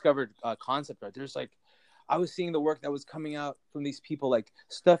 And I discovered concept art. There's I was seeing the work that was coming out from these people, like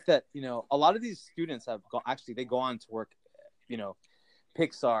stuff that, a lot of these students have they go on to work,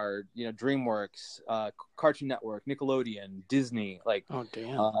 Pixar, DreamWorks, Cartoon Network, Nickelodeon, Disney,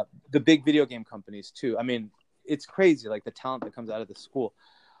 the big video game companies too. I mean, it's crazy, like the talent that comes out of the school.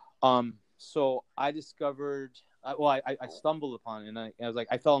 So I discovered, I stumbled upon it, and I was like,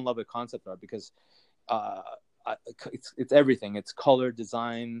 I fell in love with concept art because it's everything. It's color,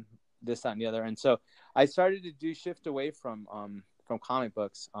 design, this, that, and the other. And so I started to shift away from comic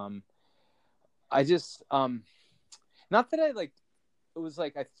books. I just not that I it was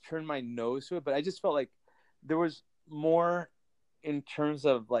like I turned my nose to it, but I just felt like there was more in terms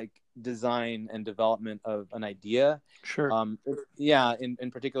of design and development of an idea. Sure.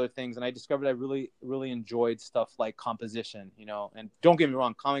 In particular things. And I discovered I really, really enjoyed stuff like composition, and don't get me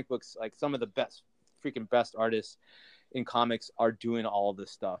wrong, comic books, some of the best artists in comics are doing all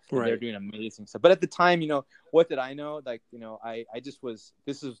this stuff. Right. They're doing amazing stuff. But at the time, what did I know? I just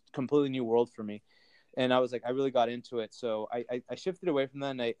this is a completely new world for me. And I was I really got into it. So I shifted away from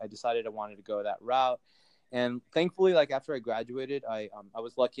that, and I decided I wanted to go that route. And thankfully, like after I graduated, I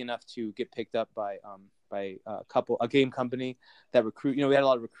was lucky enough to get picked up by a game company that recruit. We had a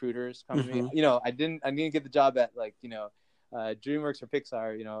lot of recruiters come to me. I didn't get the job at like DreamWorks or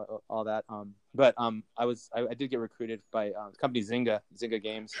Pixar, all that. But I did get recruited by the company Zynga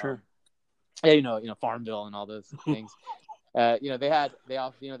Games. Sure. Farmville and all those things. They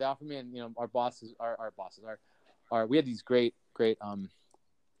offered me, and our bosses, we had these great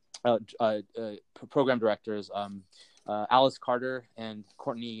program directors, Alice Carter and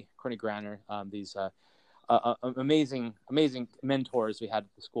Courtney Granner, these amazing mentors we had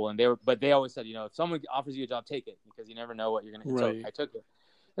at the school, and they always said, if someone offers you a job, take it, because you never know what you're gonna. Right. So I took it,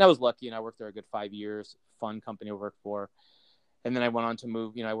 and I was lucky, and I worked there a good 5 years. Fun company to work for, and then I went on to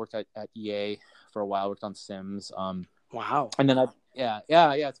move. I worked at EA for a while. Worked on Sims. Wow. And then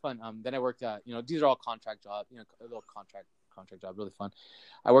it's fun. Then I worked at these are all contract jobs. A little contract job, really fun.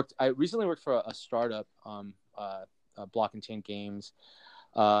 I recently worked for a startup, Block and Chain Games,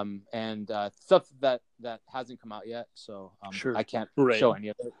 and stuff that hasn't come out yet, so sure. I can't right. show any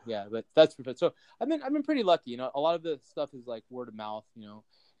of it. Yeah, but that's perfect. So I've been pretty lucky. A lot of the stuff is like word of mouth.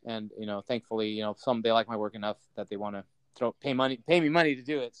 And thankfully, some they like my work enough that they want to pay me money to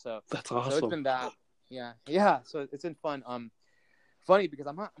do it. So that's awesome. So it's been that. Yeah. So it's been fun. Funny because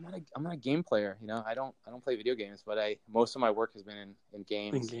I'm not a game player. I don't play video games, but most of my work has been in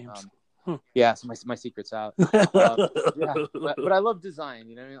games. Yeah, so my secret's out. Yeah, but I love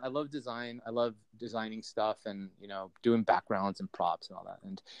design. I love design. I love designing stuff and doing backgrounds and props and all that.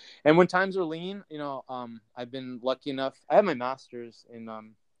 And when times are lean, I've been lucky enough. I have my master's in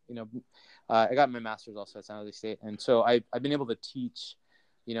I got my master's also at San Jose State, and so I've been able to teach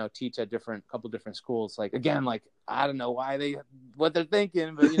at couple different schools. Like again, like I don't know what they're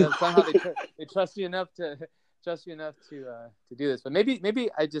thinking, but somehow they trust you enough to do this. But maybe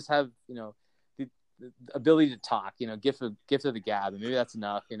I just have the ability to talk. Gift of the gab, and maybe that's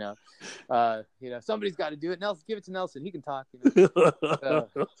enough. Somebody's got to do it. Nelson, give it to Nelson. He can talk.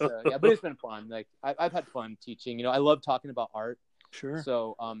 So yeah, but it's been fun. Like I've had fun teaching. I love talking about art. Sure.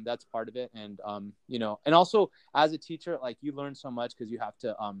 So that's part of it, and and also as a teacher, like you learn so much because you have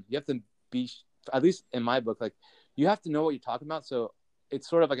to be, at least in my book, like you have to know what you're talking about. So it's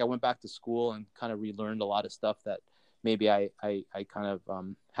sort of like I went back to school and kind of relearned a lot of stuff that maybe I kind of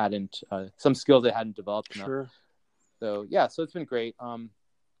hadn't some skills I hadn't developed enough. Sure. So yeah, so it's been great. And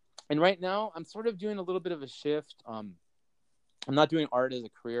right now I'm sort of doing a little bit of a shift. I'm not doing art as a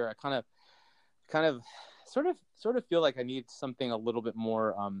career. I kind of sort of feel like I need something a little bit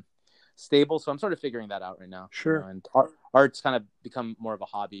more stable. So I'm sort of figuring that out right now. Sure. And art's kind of become more of a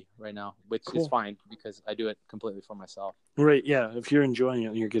hobby right now, which Cool. is fine because I do it completely for myself. Right. Yeah. If you're enjoying it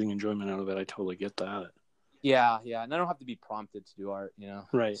and you're getting enjoyment out of it, I totally get that. Yeah. And I don't have to be prompted to do art,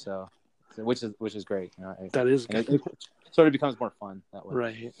 Right. So which is great. That is good. It sort of becomes more fun that way.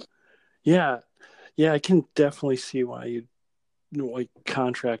 Right. Yeah. I can definitely see why you like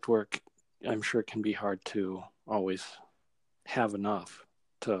contract work. I'm sure it can be hard to always have enough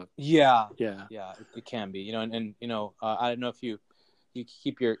to. Yeah. It can be, and I don't know if you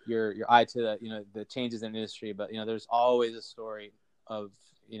keep your eye to the changes in the industry, but there's always a story of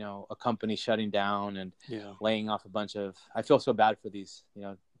a company shutting down and laying off a bunch of. I feel so bad for these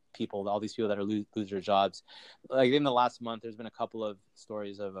people, all these people that are lose their jobs. Like in the last month, there's been a couple of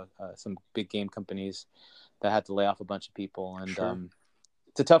stories of some big game companies that had to lay off a bunch of people, and Sure.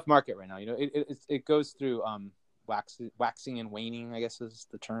 It's a tough market right now. It goes through waxing and waning, I guess is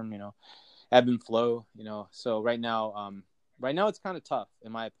the term. Ebb and flow. So right now it's kind of tough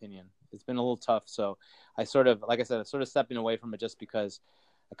in my opinion. It's been a little tough. So I sort of, like I said, I'm stepping away from it just because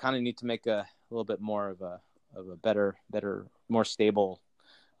I kind of need to make a little bit more of a better, more stable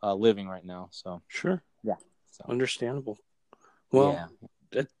living right now. So sure. Yeah. So. Understandable. Well. Yeah.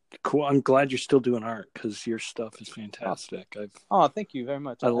 Cool. I'm glad you're still doing art because your stuff is fantastic. Thank you very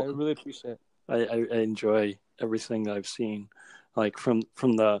much. I really appreciate it. I enjoy everything that I've seen, like from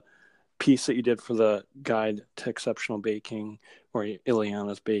the piece that you did for the guide to exceptional baking, or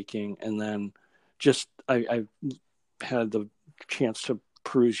Ileana's baking, and then just I had the chance to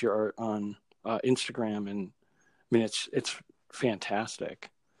peruse your art on Instagram, and I mean it's fantastic.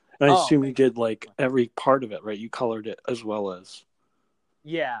 And I assume you did like every part of it, right? You colored it as well as.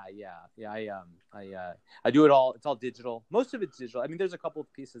 Yeah. I do it all. It's all digital. Most of it's digital. I mean, there's a couple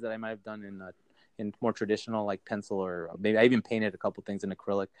of pieces that I might have done in more traditional, like pencil, or maybe I even painted a couple things in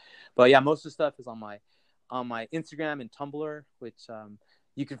acrylic. But yeah, most of the stuff is on my Instagram and Tumblr, which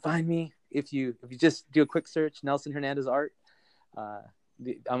you can find me if you just do a quick search, Nelson Hernandez Art.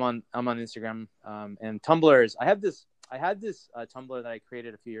 I'm on Instagram and Tumblr. I had this Tumblr that I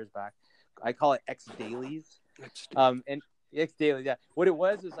created a few years back I call it X dailies. And X daily, yeah. What it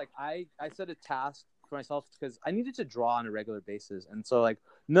was is like I set a task for myself because I needed to draw on a regular basis, and so like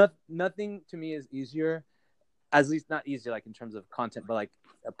nothing to me is easier, at least not easier like in terms of content, but like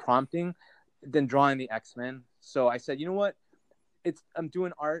prompting than drawing the X-Men. So I said, you know what, I'm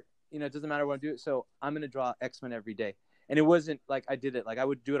doing art. You know, it doesn't matter what I'm doing. So I'm gonna draw X-Men every day. And it wasn't like I did it like I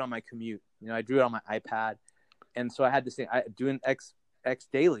would do it on my commute. You know, I drew it on my iPad, and so I had this thing. I doing X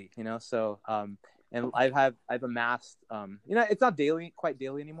daily. You know, so and I've amassed you know, it's not quite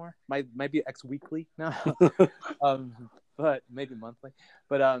daily anymore. Might be X weekly now, but maybe monthly.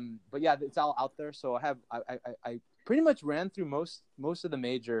 But yeah, it's all out there. So I pretty much ran through most of the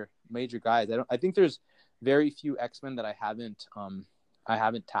major guys. I think there's very few X-Men that I haven't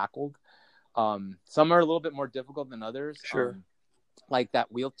tackled. Some are a little bit more difficult than others. Sure. Like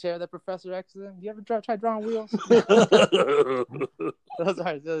that wheelchair that Professor X is in. Do you ever try drawing wheels?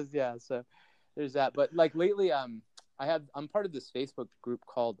 Yeah. So there's that. But like lately, I'm part of this Facebook group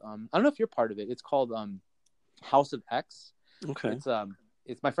called I don't know if you're part of it. It's called House of X. Okay.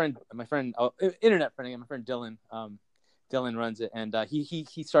 It's my friend, internet friend again, my friend Dylan. Dylan runs it, and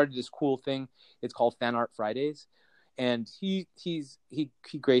he started this cool thing. It's called Fan Art Fridays. And he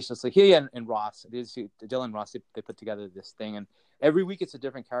graciously, he and Ross, Dylan and Ross, they put together this thing, and every week it's a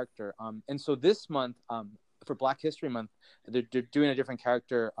different character. And so this month, for Black History Month, they're doing a different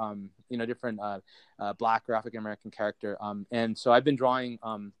character, different Black or African American character. And so I've been drawing.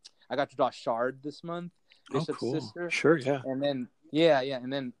 I got to draw Shard this month, Bishop's sister. Sure, yeah. And then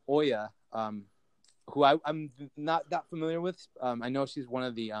and then Oya, who I'm not that familiar with. I know she's one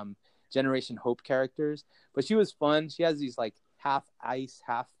of the Generation Hope characters, but she was fun. She has these like half ice,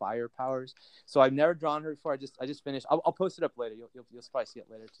 half fire powers. So I've never drawn her before. I just finished. I'll post it up later. You'll probably see it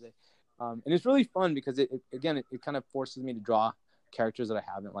later today. And it's really fun because it kind of forces me to draw characters that I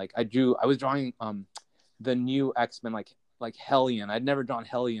haven't. Like I was drawing the new X-Men like Hellion. I'd never drawn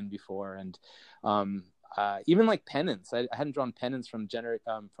Hellion before, and even like Penance. I hadn't drawn Penance from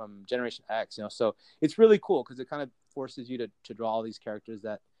Generation X. You know, so it's really cool because it kind of forces you to draw all these characters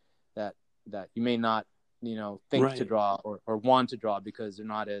that you may not, think right. to draw or want to draw because they're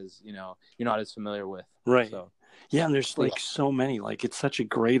not as, you're not as familiar with. Right. So, yeah. And there's so many, like, it's such a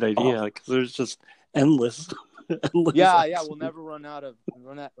great idea. Like there's just endless. Yeah. We'll never run out of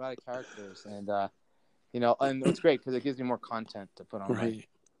characters. And, and it's great because it gives me more content to put on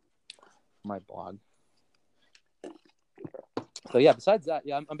my blog. So yeah, besides that,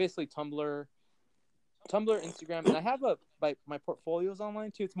 I'm basically Tumblr, Instagram, and I have my portfolio's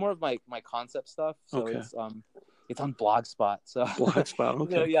online too. It's more of my concept stuff. So it's on Blogspot. So Blogspot,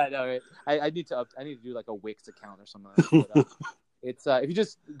 okay. Right. I need to do like a Wix account or something. But, it's if you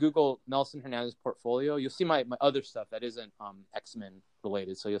just Google Nelson Hernandez portfolio, you'll see my other stuff that isn't X-Men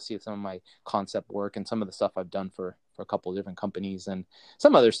related. So you'll see some of my concept work and some of the stuff I've done for a couple of different companies and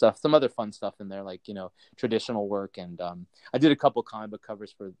some other fun stuff in there, like traditional work. And I did a couple comic book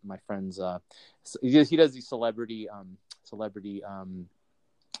covers for my friends. He does these celebrity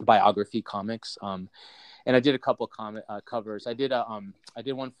biography comics. And I did a couple comic covers. I did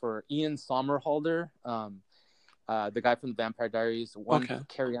one for Ian Somerhalder. The guy from the Vampire Diaries,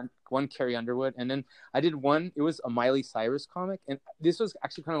 Carrie Underwood, and then I did one. It was a Miley Cyrus comic, and this was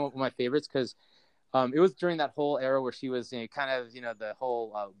actually kind of one of my favorites because it was during that whole era where she was kind of the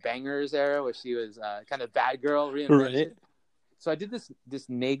whole bangers era where she was kind of bad girl reinvented. Right. So I did this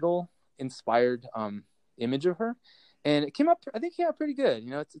Nagel inspired image of her, and it came up. I think pretty good.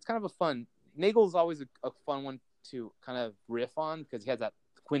 It's kind of a fun. Nagel is always a fun one to kind of riff on because he has that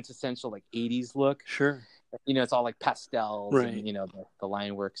quintessential like 80s look. Sure. It's all like pastels and the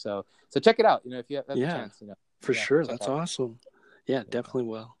line work. So check it out. If you have a chance. For sure. That's awesome. Yeah, definitely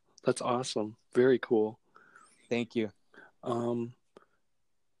will. That's awesome. Very cool. Thank you.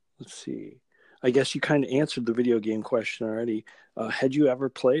 Let's see. I guess you kind of answered the video game question already. Had you ever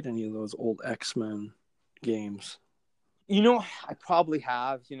played any of those old X-Men games? I probably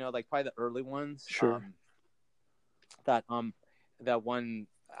have. Like probably the early ones. Sure. That one.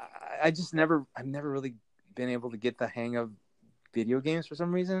 I've never really been able to get the hang of video games for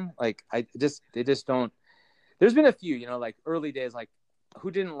some reason. Like they just don't. There's been a few, like early days, like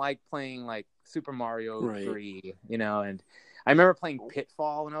who didn't like playing like Super Mario 3, and I remember playing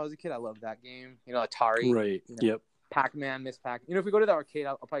Pitfall when I was a kid. I loved that game. Atari. Right. Yep. Pac-Man, Miss Pac. If we go to the arcade,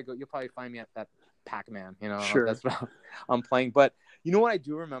 I'll probably go. You'll probably find me at that Pac-Man. Sure. That's what I'm playing. But what I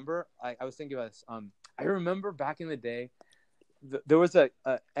do remember? I was thinking about this. I remember back in the day. There was a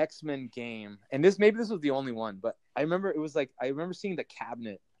X-Men game, and maybe this was the only one, but I remember seeing the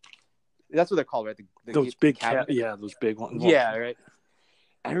cabinet. That's what they're called, right? Those big cabinet. Yeah, those big ones. Yeah, right.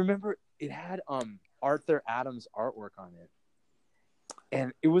 I remember it had Arthur Adams artwork on it,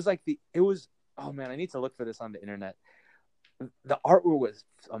 and it was like oh man, I need to look for this on the internet. The artwork was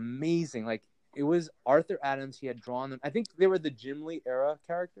amazing. Like it was Arthur Adams. He had drawn them. I think they were the Jim Lee era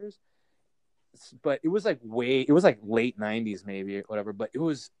characters, but it was like late 90s maybe or whatever. But it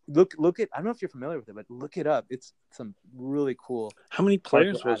was look at, I don't know if you're familiar with it, but look it up. It's some really cool. How many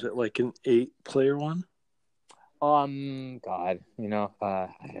players was it? Like an 8-player one? God,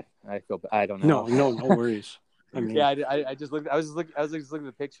 I feel, I don't know. No worries. I mean, yeah, I just looked. I was just looking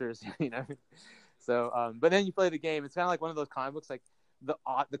at the pictures, So, but then you play the game. It's kind of like one of those comic books. Like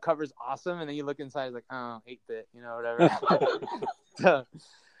the cover's awesome, and then you look inside, it's like, oh, 8-bit, whatever.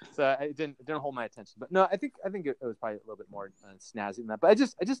 so it didn't hold my attention. But no, I think it was probably a little bit more snazzy than that. But I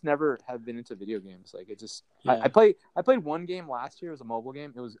just never have been into video games. Like it just, I played one game last year. It was a mobile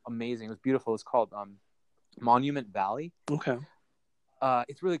game. It was amazing. It was beautiful. It's called Monument Valley. Okay.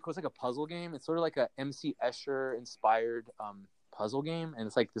 It's really cool. It's like a puzzle game. It's sort of like a MC Escher inspired puzzle game, and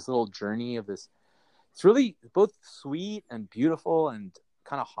it's like this little journey of this. It's really both sweet and beautiful and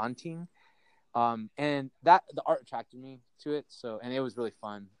kind of haunting, and that the art attracted me to it. So, and it was really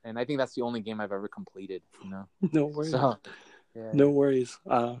fun. And I think that's the only game I've ever completed. No worries. So, yeah. No worries.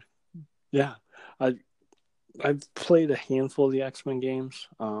 Yeah, I've played a handful of the X-Men games.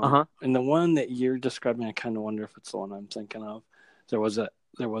 And the one that you're describing, I kind of wonder if it's the one I'm thinking of. There was a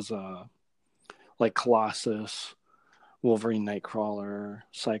like Colossus, Wolverine, Nightcrawler,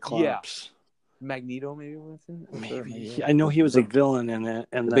 Cyclops. Yeah. Magneto maybe was in it? Maybe. I know he was a villain in it,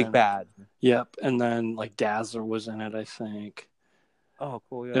 and the big bad. Yep, and then like Dazzler was in it, I think. Oh,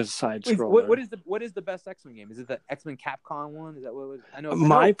 cool! Yeah. As a side scroller. What is the best X-Men game? Is it the X-Men Capcom one? Is that what it was? I know.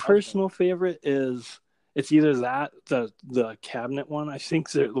 My personal favorite is it's either that the cabinet one. I think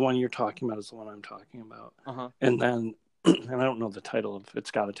the one you're talking about is the one I'm talking about. And then. And I don't know the title of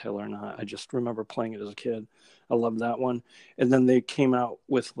it's got a title or not. I just remember playing it as a kid. I loved that one. And then they came out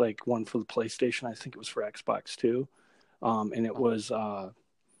with like one for the PlayStation. I think it was for Xbox too. And it was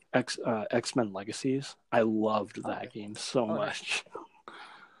X-Men Legacies. I loved that game so much.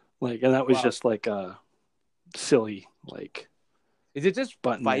 Like, and that was just like a silly like. Is it just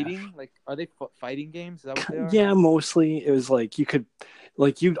fighting? Mash. Like, are they fighting games? Is that what they are? Yeah, mostly. It was like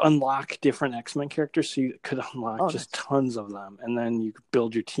you'd unlock different X-Men characters, so you could unlock tons of them, and then you could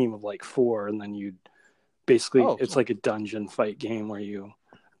build your team of like 4, and then you'd basically it's like a dungeon fight game where you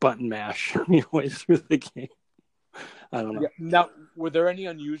button mash your way through the game. I don't know. Yeah. Now, were there any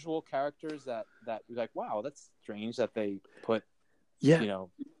unusual characters that you're like, wow, that's strange that they put,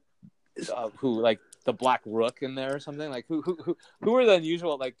 who like the Black Rook in there or something? Like who were the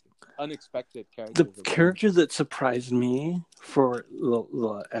unusual, like unexpected characters? The character that surprised me for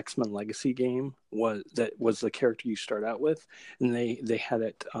the X-Men Legacy game was the character you start out with, and they had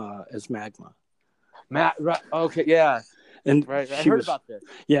it as Magma. Right, okay, yeah. And right, I heard about this.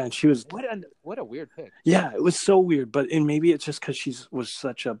 Yeah, and she was what a weird pick. Yeah, it was so weird, and maybe it's just because she was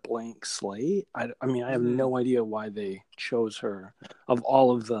such a blank slate. I mean, I have no idea why they chose her of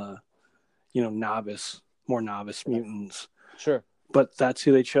all of the, more novice mutants. Sure. But that's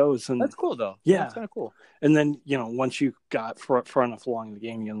who they chose, and that's cool though. Yeah, that's kind of cool. And then once you got far enough along in the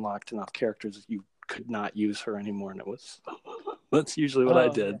game, you unlocked enough characters that you could not use her anymore, and that's usually what I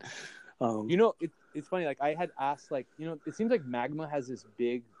did. Yeah. It's funny. Like I had asked, like it seems like Magma has this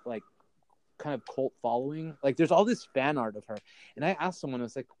big like kind of cult following. Like there's all this fan art of her, and I asked someone, I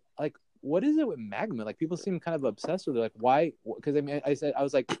was like, what is it with Magma? Like people seem kind of obsessed with her. Like why? Because I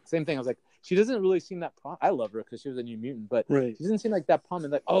was like same thing. I was like, she doesn't really seem that I love her because she was a New Mutant, but she doesn't seem like that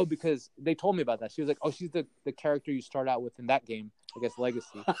prominent. Like because they told me about that. She was like, she's the character you start out with in that game, I guess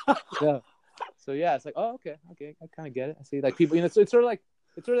Legacy. Yeah. So yeah, it's like okay, I kind of get it. I see like people, it's sort of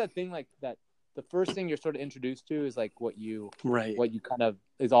that thing like that. The first thing you're sort of introduced to is like what you kind of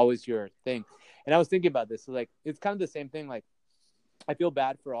is always your thing. And I was thinking about this. So like, it's kind of the same thing. Like I feel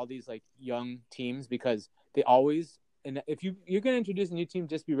bad for all these like young teams because they always, and if you're going to introduce a new team,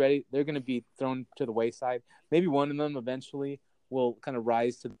 just be ready. They're going to be thrown to the wayside. Maybe one of them eventually will kind of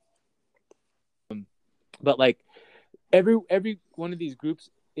rise to, but like every one of these groups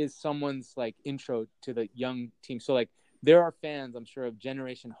is someone's like intro to the young team. So like, there are fans, I'm sure, of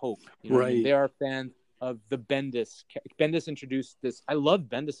Generation Hope. There are fans of the Bendis. Bendis introduced this. I love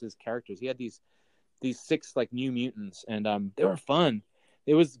Bendis's characters. He had these 6 like New Mutants, and they were fun.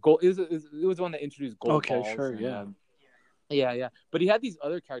 It was Gold. It was one that introduced Gold. Okay, Balls sure, and, yeah. But he had these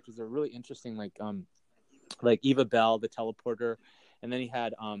other characters that were really interesting, like Eva Bell, the teleporter, and then he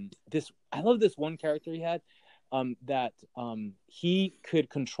had this. I love this one character he had that he could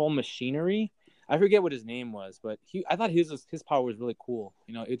control machinery. I forget what his name was, but I thought his power was really cool.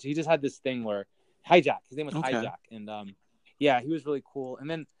 You know, he just had this thing where Hijack. His name was Okay. Hijack, and yeah, he was really cool. And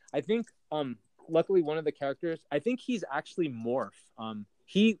then I think luckily one of the characters, I think he's actually Morph.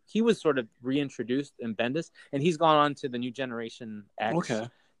 He was sort of reintroduced in Bendis, and he's gone on to the New Generation X Okay.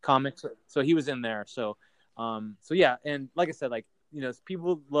 comics, so he was in there. So yeah, and like I said, like, you know,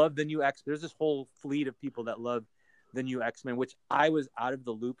 people love the new X. There's this whole fleet of people that love the new X-Men, which I was out of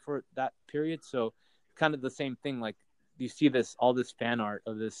the loop for that period. So kind of the same thing. Like, you see all this fan art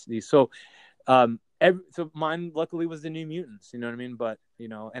of these. So, so mine luckily was the New Mutants, you know what I mean? But, you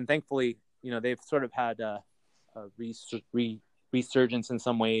know, and thankfully, you know, they've sort of had a resurgence in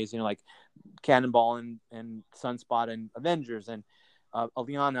some ways, you know, like Cannonball and Sunspot and Avengers, and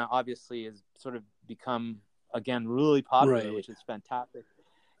Illyana obviously has sort of become again really popular, Right. which is fantastic.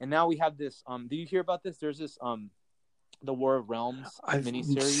 And now we have this. Do you hear about this? There's this the War of Realms I've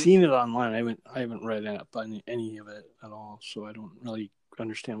miniseries. seen it online. I haven't read any of it at all, so I don't really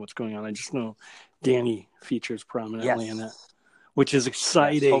understand what's going on. I just know Danny features prominently in it, which is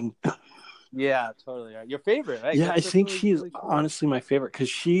exciting. Yes. Yeah, totally. Your favorite, right? Yeah, I think she's really cool. Honestly my favorite, because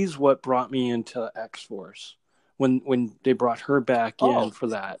she's what brought me into X-Force when they brought her back in for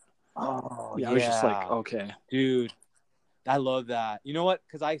that. Oh, yeah, I was just like, okay, dude, I love that. You know what?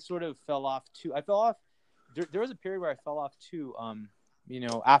 Because I sort of fell off too. I fell off. There was a period where I fell off too. You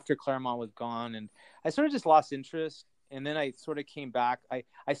know, after Claremont was gone, and I sort of just lost interest. And then I sort of came back.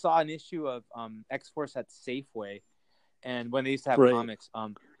 I saw an issue of X-Force at Safeway, and when they used to have comics.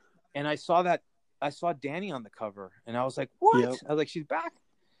 And I saw Danny on the cover, and I was like, what? Yep. I was like, she's back,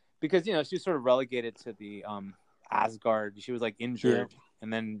 because, you know, she was sort of relegated to the Asgard. She was like injured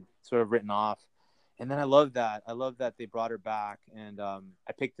and then sort of written off. And then I love that they brought her back, and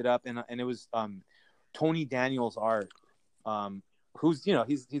I picked it up, and it was Tony Daniels' art, who's, you know,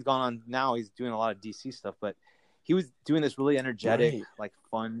 he's gone on now. He's doing a lot of DC stuff, but he was doing this really energetic, like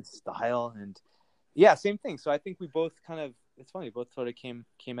fun style, and yeah, same thing. So I think we both kind of, it's funny, both sort of came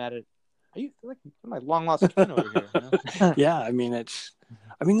at it. Are you like my long lost twin over here? You know? Yeah, I mean the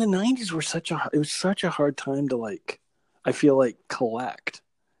 '90s were it was such a hard time to, like, I feel like, collect.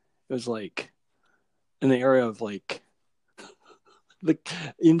 It was like in the era of like the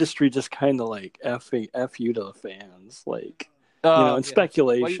industry just kind of like F you to the fans, like, you know, and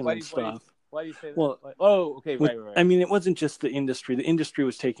speculation and stuff. Why do you say that? Well, okay, right. I mean, it wasn't just the industry. The industry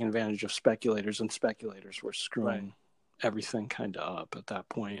was taking advantage of speculators, and speculators were screwing everything kind of up at that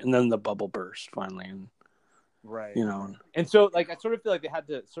point. And then the bubble burst finally, and you know. And so, like, I sort of feel like they had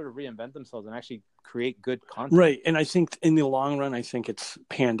to sort of reinvent themselves and actually create good content. Right, and I think in the long run, I think it's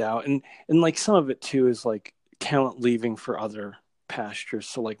panned out, and like some of it too is like talent leaving for other pastures.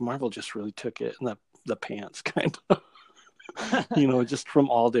 So like Marvel just really took it in the pants, kind of. You know, just from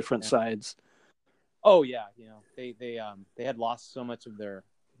all different sides. Oh yeah, you know, they had lost so much of their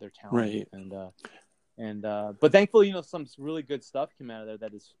talent, and but thankfully, you know, some really good stuff came out of there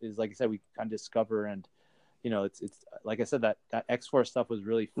that is like I said, we kind of discover, and you know, it's like I said, that X-Force stuff was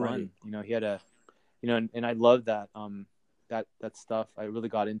really fun. You know, he had you know, and I love that that stuff. I really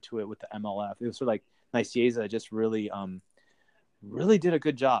got into it with the MLF. It was sort of like Nicieza just really did a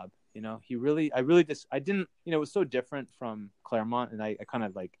good job. You know, I didn't, you know, it was so different from Claremont, and I kind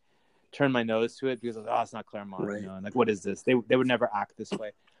of like turned my nose to it because I was like, oh, it's not Claremont, you know, and like, what is this? They would never act this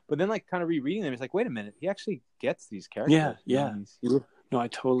way. But then, like, kind of rereading them, it's like, wait a minute, he actually gets these characters. Yeah. No, I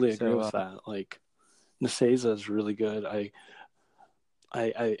totally agree with that. Like, Nicieza is really good.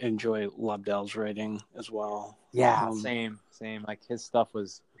 I enjoy Lobdell's writing as well. Yeah, same. Like, his stuff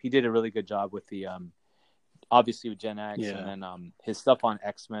he did a really good job with the obviously with Gen X, and then his stuff on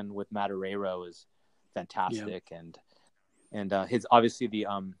X-Men with Madureira is fantastic, and his obviously the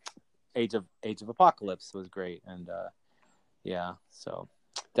Age of Apocalypse was great, and so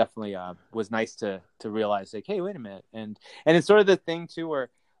definitely was nice to realize, like, hey, wait a minute, and it's sort of the thing too where,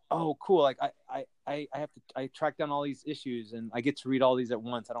 oh, cool, like I track down all these issues and I get to read all these at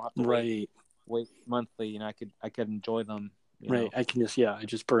once. I don't have to wait monthly. You know, I could enjoy them. You know? I can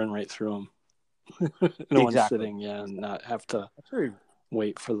just burn right through them. In one sitting, and not have to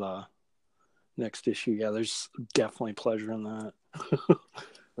wait for the next issue. Yeah, there's definitely pleasure in that.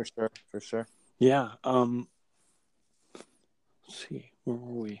 For sure. Yeah. Let's see, where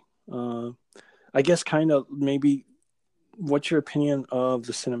were we? I guess kind of maybe. What's your opinion of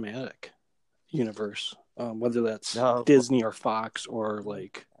the cinematic universe? Whether that's Disney or Fox or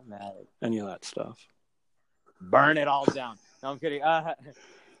like any of that stuff. Burn it all down. No, I'm kidding.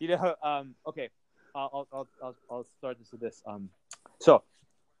 You know, okay. I'll start this with this. So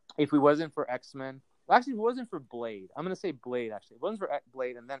if we wasn't for X-Men, actually, if it wasn't for Blade, I'm gonna say Blade. Actually, if it wasn't for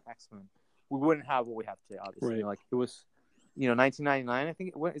Blade and then X-Men, we wouldn't have what we have today. Obviously, Right. You know, like it was, 1999. I think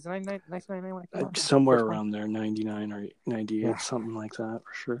is it 1999 when it came out? Somewhere First one? around there, 99 or 98, Yeah. something like that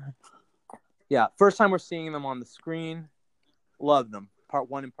for sure. Yeah, first time we're seeing them on the screen. Love them. Part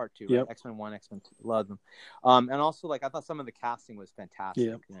 1 and Part 2. Right? Yep. X-Men 1, X-Men 2. Love them. And also, like, I thought some of the casting was fantastic.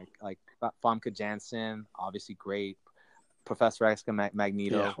 Yep. Like Famke Janssen, obviously great. Professor X,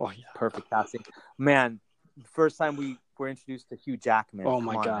 Magneto, Yeah. Oh, yeah. perfect casting. Man, the first time we were introduced to Hugh Jackman. Oh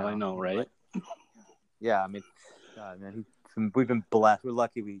my God, I know, right? Yeah, I mean, God, man, we've been blessed. We're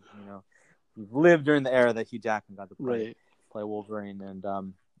lucky we've lived during the era that Hugh Jackman got to play Wolverine, and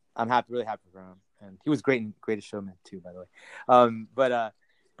I'm really happy for him. And he was great in Greatest Showman too, by the way.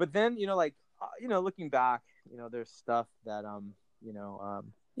 But then looking back, there's stuff that has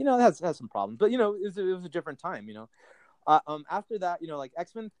some problems. But it was a different time. After that, like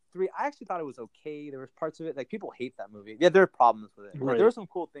X-Men 3, I actually thought it was okay. There was parts of it like people hate that movie. Yeah, there are problems with it. Right. Like, there were some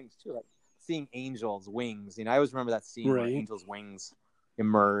cool things too, like seeing Angel's wings. I always remember that scene where Angel's wings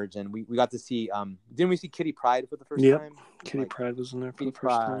emerge, and we got to see. Didn't we see Kitty Pryde for the first time? Kitty Pryde was in there for Kitty the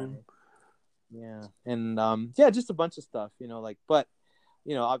first Pryde. time. Yeah, and just a bunch of stuff. But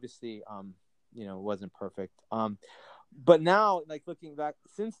obviously, it wasn't perfect. But now, like looking back,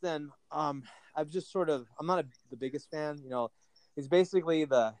 since then, I've just I'm not the biggest fan. It's basically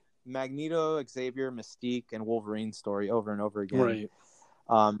the Magneto, Xavier, Mystique, and Wolverine story over and over again. Right.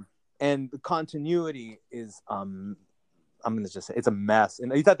 And the continuity is, I'm gonna just say it's a mess.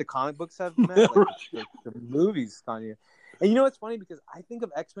 And you thought the comic books have a mess, like the movies continuity. And it's funny because I think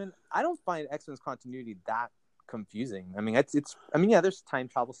of X-Men. I don't find X-Men's continuity that confusing. I mean, there's time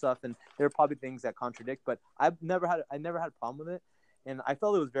travel stuff, and there are probably things that contradict, but I never had a problem with it, and I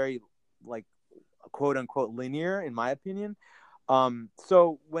felt it was very like quote unquote linear in my opinion.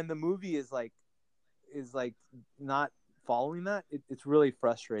 So when the movie is not following that, it's really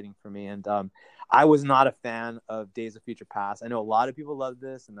frustrating for me. And I was not a fan of Days of Future Past. I know a lot of people love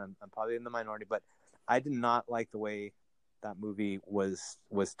this, and I'm probably in the minority, but I did not like the way that movie was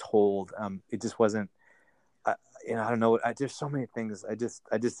told. It just wasn't. I don't know. There's so many things. I just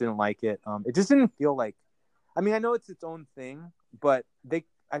didn't like it. It just didn't feel like. I mean, I know it's its own thing, but I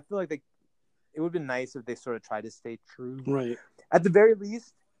feel like it would have been nice if they sort of tried to stay true. Right. At the very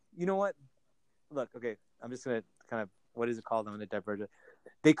least, you know what? Look, okay. I'm just gonna kind of, what is it called? I'm gonna diverge it.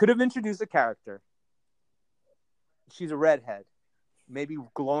 They could have introduced a character. She's a redhead, maybe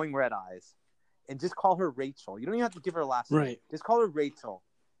glowing red eyes, and just call her Rachel. You don't even have to give her a last name. Just call her Rachel.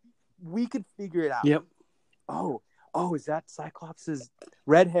 We could figure it out. Yep. Oh, is that Cyclops'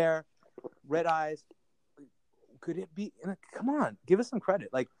 red hair, red eyes? Could it be? Come on, give us some credit.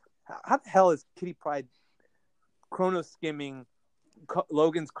 Like, how the hell is Kitty Pryde chrono skimming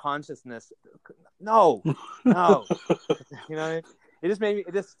Logan's consciousness? No. You know what I mean? It just made me.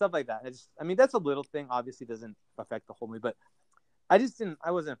 It just stuff like that. That's a little thing. Obviously, doesn't affect the whole movie, but I wasn't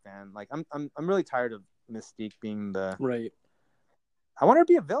a fan. Like, I'm really tired of Mystique being the right. I want her to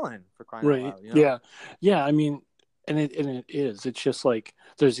be a villain, for crying out loud. Yeah. I mean, and it is. It's just like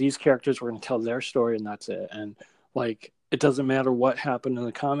there's these characters. We're going to tell their story, and that's it. And like, it doesn't matter what happened in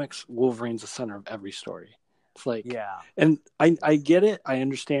the comics. Wolverine's the center of every story. It's like, yeah. And I get it. I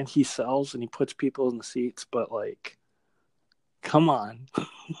understand he sells and he puts people in the seats, but like, come on,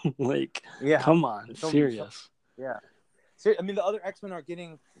 like, come on, serious. Yeah. I mean, the other X-Men are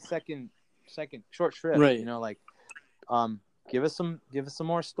getting second short shrift. Right. Give us some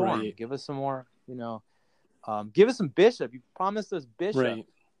more Storm. Right. Give us some more. Give us some Bishop. You promised us Bishop. Right.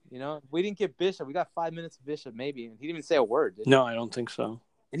 We didn't get Bishop. We got 5 minutes of Bishop, maybe, and he didn't even say a word. No, I don't think so.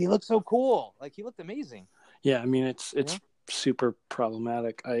 And he looked so cool. Like, he looked amazing. Yeah, I mean, it's super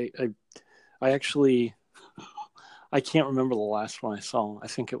problematic. I actually, I can't remember the last one I saw. I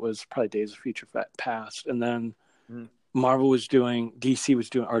think it was probably Days of Future Past, and then Marvel was doing, DC was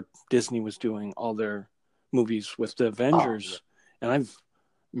doing, or Disney was doing all their movies with the Avengers, and I've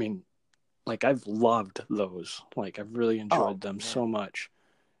loved those. Like, I've really enjoyed them so much.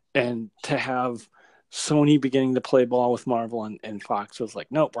 And to have Sony beginning to play ball with Marvel and Fox was like,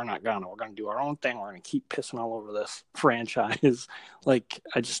 nope, we're gonna do our own thing. We're gonna keep pissing all over this franchise. Like,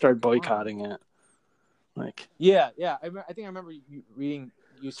 I just started boycotting it. Like, yeah. I think I remember you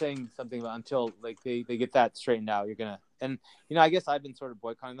saying something about until like they get that straightened out, you're gonna. And I guess I've been sort of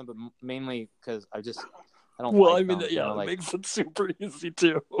boycotting them, but mainly because I don't. Well, like them, it makes it super easy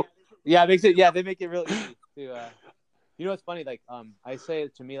too. Yeah, it makes it. Yeah, they make it real easy to. What's funny? Like, I say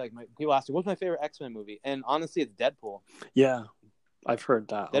it to me, like, people ask me, "What's my favorite X-Men movie?" And honestly, it's Deadpool. Yeah, I've heard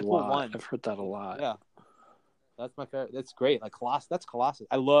that Deadpool a lot. 1. I've heard that a lot. Yeah, that's my favorite. That's great. Like, Colossus. That's Colossus.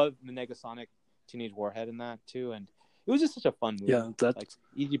 I love the Negasonic Teenage Warhead in that too, and it was just such a fun movie. Yeah, like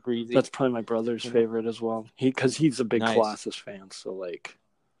easy breezy. that's probably my brother's favorite as well. Because he's a big Nice. Colossus fan, so like.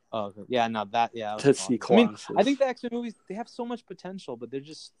 Oh yeah, no, that To was see awesome. I mean, Colossus. I think the X-Men movies, they have so much potential, but they're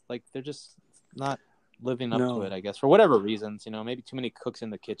just not living up to it, I guess, for whatever reasons. You know, maybe too many cooks in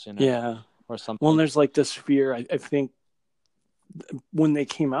the kitchen. Or something. Well, and there's like this fear. I think when they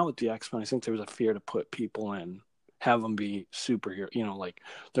came out with the X-Men, I think there was a fear to put people in, have them be superhero. You know, like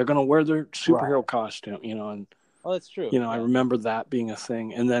they're gonna wear their superhero costume. You know, and that's true. You know, I remember that being a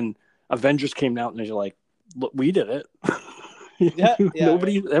thing. And then Avengers came out, and they're like, "Look, we did it." Yeah,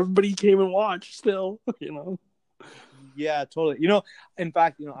 everybody came and watched still, you know. Yeah, totally. You know, in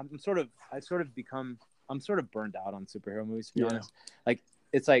fact, you know, I'm sort of burned out on superhero movies, to be honest. Like,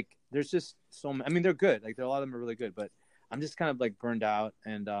 it's like there's just so many. I mean, they're good. Like, a lot of them are really good, but I'm just kind of like burned out.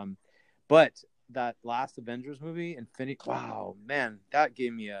 And but that last Avengers movie, Infinity, wow, man, that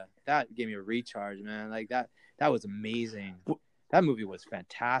gave me a recharge, man. Like that was amazing. That movie was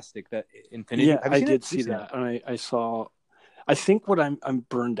fantastic. That Infinity. Yeah, I did see that, and I saw. I think what I'm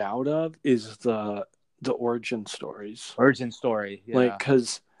burned out of is the origin stories. Yeah. Like,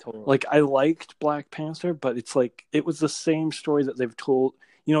 because like I liked Black Panther, but it's like it was the same story that they've told.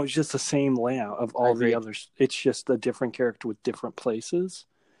 You know, it's just the same layout of all the others. It's just a different character with different places,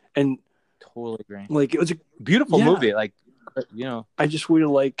 and totally agree. Like, it was a beautiful movie. Like, you know, I just would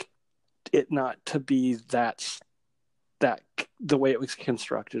have liked it not to be that the way it was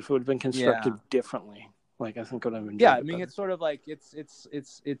constructed. If it would have been constructed differently. Like, I think what I've enjoyed. Yeah, I mean, it's sort of like it's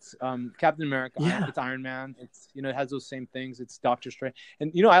Captain America. Yeah. It's Iron Man. It's, you know, it has those same things. It's Doctor Strange, and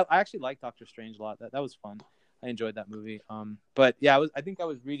you know, I actually like Doctor Strange a lot. That was fun. I enjoyed that movie. But yeah, I think I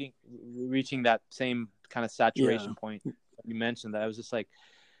was reaching that same kind of saturation point that you mentioned. That I was just like,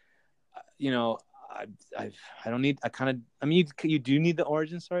 you know, I don't need. I mean, you do need the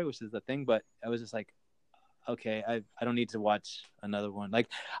origin story, which is the thing. But I was just like, okay, I don't need to watch another one. Like,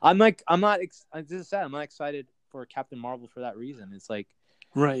 I'm not excited for Captain Marvel for that reason. It's like,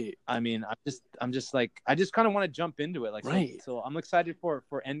 right. I mean, I'm just like, I just kind of want to jump into it. Like, right. So I'm excited for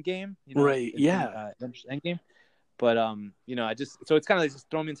Endgame. You know, right. Yeah. Endgame. But you know, so it's kind of like just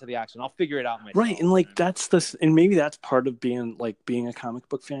throw me into the action. I'll figure it out myself. Right, and like and maybe that's part of being a comic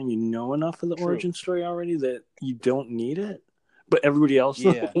book fan. You know enough of the origin story already that you don't need it, but everybody else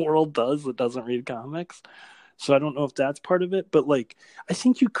in the world does that doesn't read comics. So I don't know if that's part of it, but like, I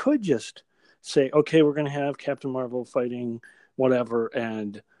think you could just say, okay, we're going to have Captain Marvel fighting whatever,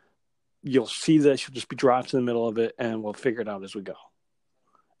 and you'll see this. You'll just be dropped in the middle of it, and we'll figure it out as we go.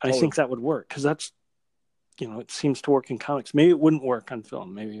 I think that would work, because that's, you know, it seems to work in comics. Maybe it wouldn't work on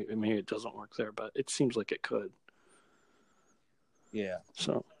film. Maybe it doesn't work there, but it seems like it could. Yeah.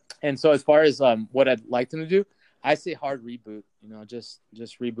 So as far as what I'd like them to do, I say hard reboot. You know, just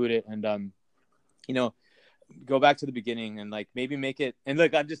reboot it, and you know, go back to the beginning, and like maybe make it. And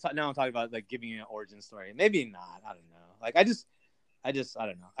look, I'm talking about like giving you an origin story. Maybe not. I don't know. Like, I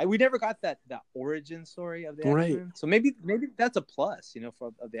don't know. We never got that origin story of the X-Men. Right. So maybe that's a plus, you know,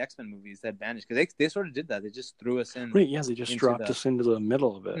 of the X-Men movies, the advantage, because they sort of did that. They just threw us in. Right. Yeah. They just dropped us into the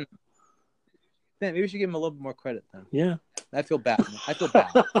middle of it. Man, maybe we should give them a little bit more credit then. Yeah. I feel bad.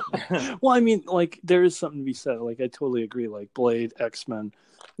 Well, I mean, like, there is something to be said. Like, I totally agree. Like, Blade, X-Men, and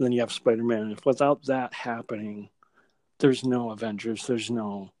then you have Spider-Man. If without that happening, there's no Avengers. There's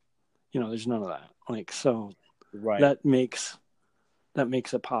no, you know, there's none of that. Like, so that makes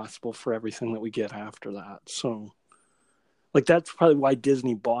it possible for everything that we get after that. So, like, that's probably why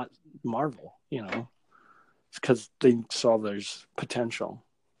Disney bought Marvel, you know. It's because they saw there's potential.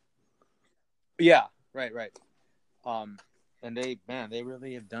 Yeah, right. And they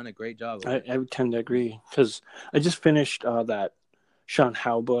really have done a great job. I tend to agree, because I just finished that Sean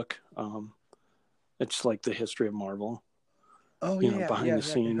Howe book. It's like the history of Marvel. Oh, you know, behind the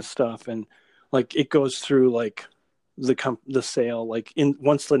scenes stuff, and like it goes through like the sale. Like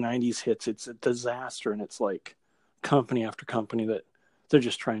once the 90s hits, it's a disaster, and it's like company after company that they're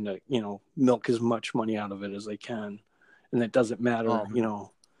just trying to, you know, milk as much money out of it as they can, and it doesn't matter, you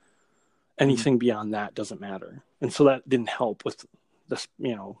know. Anything beyond that doesn't matter. And so that didn't help with this,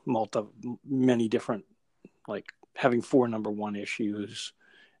 you know, many different, like having 4 number 1 issues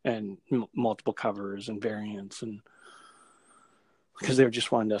and multiple covers and variants, and because they were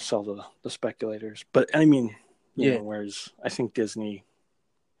just wanting to sell the speculators. But I mean, you know, whereas I think Disney,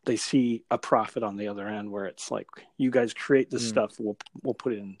 they see a profit on the other end, where it's like, you guys create this stuff, we'll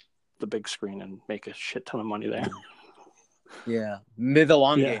put it in the big screen and make a shit ton of money there. Yeah, the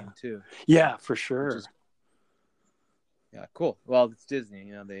long game too. Yeah, for sure. Yeah, cool. Well, it's Disney.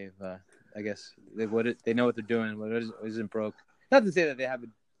 You know, they've I guess they know what they're doing. What isn't broke. Not to say that they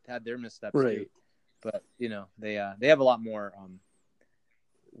haven't had their missteps too. but they have a lot more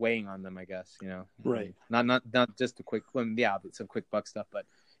weighing on them, I guess. Right. Not just a quick, some quick buck stuff, but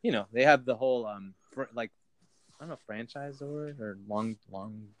they have the whole like, I don't know, franchise or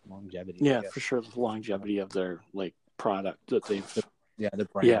longevity. Yeah, for sure, the longevity of their like product that they've. The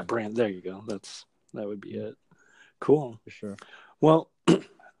brand. Yeah, brand. There you go. That would be it. Cool. For sure. Well,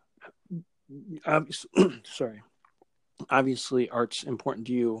 sorry. Obviously, art's important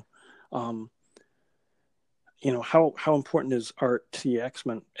to you. How important is art to the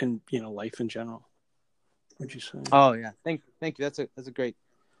X-Men and life in general? Would you say? Oh yeah, thank you. That's a great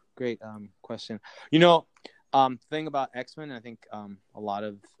question. Thing about X-Men, I think a lot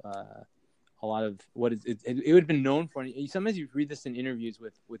of what is it would have been known for. Sometimes you read this in interviews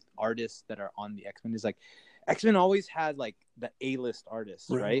with artists that are on the X-Men. It's like X-Men always had like the A-list artists,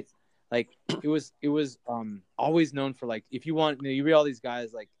 right? Like it was always known for, like, if you want, you read all these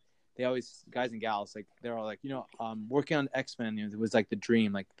guys, like they always, guys and gals, like they're all like, working on X-Men, it was like the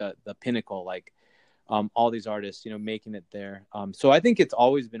dream, like the pinnacle, like all these artists, making it there. So I think it's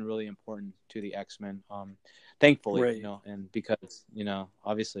always been really important to the X-Men, thankfully, and because,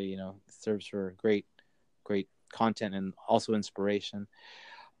 obviously, it serves for great content and also inspiration.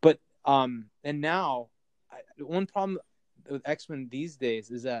 But and now one problem with X-Men these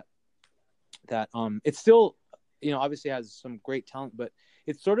days is that it's still, obviously has some great talent, but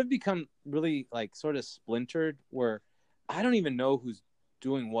it's sort of become really like sort of splintered, where I don't even know who's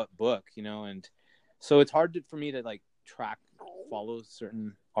doing what book, and so it's hard for me to like follow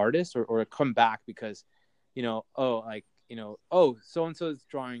certain artists or come back because, so and so is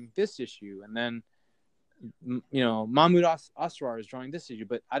drawing this issue, and then Mahmoud Asrar is drawing this issue,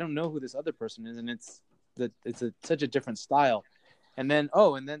 but I don't know who this other person is, and it's such a different style, and then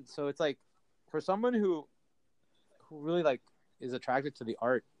so it's like, for someone who really like is attracted to the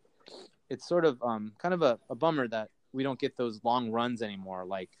art, it's sort of kind of a bummer that we don't get those long runs anymore,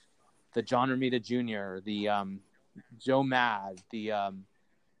 like the John Romita Jr., the Joe Mad, the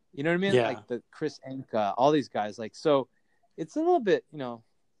you know what I mean? Yeah. Like the Chris Anka, all these guys. Like, so it's a little bit,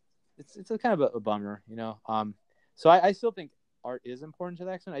 it's a kind of a bummer, So I still think art is important to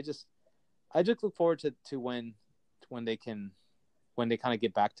the X-Men. I just look forward to when they kind of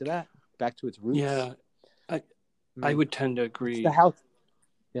get back to its roots. Yeah, I would tend to agree. It's the house.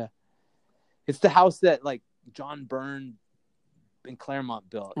 Yeah. It's the house that like John Byrne and Claremont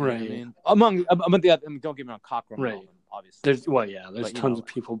built. You know what I mean? Among the other, don't get me wrong, Cockrum, right? Obviously, there's tons of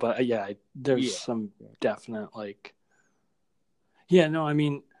people, but there's some definite like. Yeah, no, I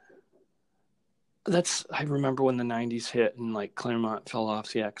mean, I remember when the '90s hit and like Claremont fell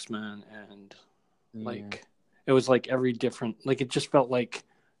off the X-Men, and like it was like every different, like it just felt like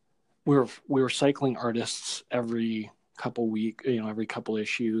we were cycling artists every couple every couple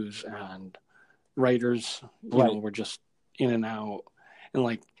issues, and writers, were just in and out, and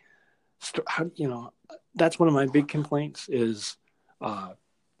like, that's one of my big complaints is,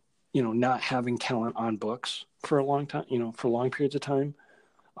 not having talent on books for a long time, for long periods of time,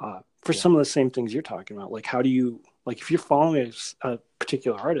 for some of the same things you're talking about. Like, how do you, like, if you're following a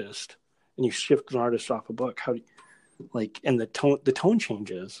particular artist and you shift an artist off a book, how do you, like, and the tone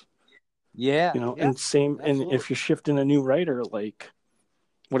changes. Yeah. And same, absolutely. And if you're shifting a new writer, like,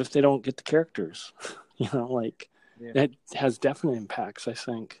 what if they don't get the characters? That has definite impacts, I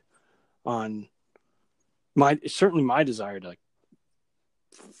think, on certainly my desire to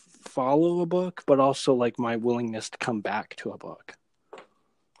follow a book, but also like my willingness to come back to a book.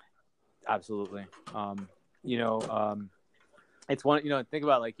 Absolutely. It's one, think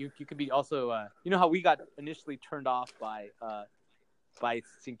about, like, you could be also, how we got initially turned off by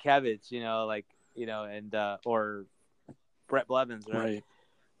Sienkiewicz, and or Brett Blevins, right?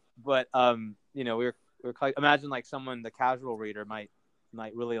 But we're imagine like someone, the casual reader might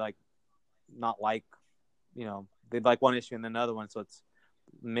really like not like, they'd like one issue and then another one, so it's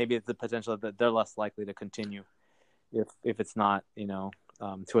maybe the potential that they're less likely to continue if it's not to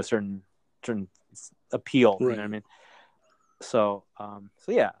a certain appeal, right. You know what I mean? So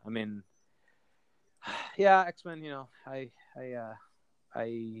yeah, I mean, yeah, X-Men,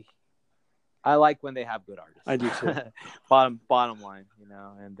 I like when they have good artists. I do too. bottom line,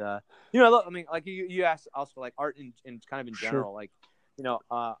 and I mean, like you asked also, like, art in kind of in general, like,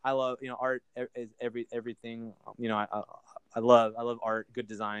 I love, art is everything. I love art, good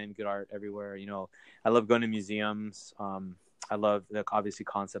design, good art everywhere. I love going to museums. I love, like, obviously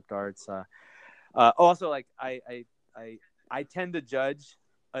concept arts. Also, like, I tend to judge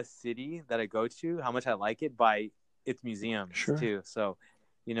a city that I go to, how much I like it, by its museums too. So,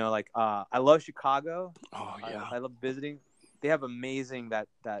 I love Chicago. Oh yeah, I love visiting. They have amazing that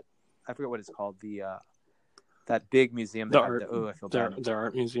I forget what it's called, the that big museum The that had art, I feel bad. their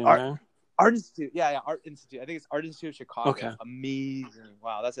art museum Art, there. Art Institute, yeah, Art Institute. I think it's Art Institute of Chicago. Okay. Amazing.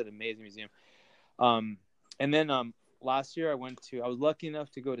 Wow, that's an amazing museum. And then last year I was lucky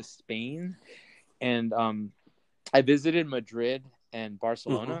enough to go to Spain, and I visited Madrid and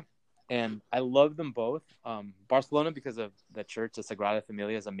Barcelona, and I love them both. Barcelona because of the church, the Sagrada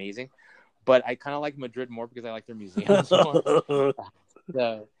Familia is amazing, but I kind of like Madrid more because I like their museums more.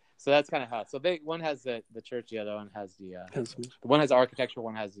 So that's kind of how. So one has the church, the other one has the one has the architecture,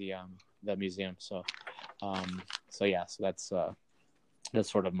 one has the museum. So yeah, so that's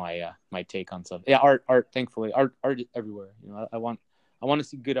sort of my take on stuff. Yeah, art. Thankfully, art everywhere. You know, I want to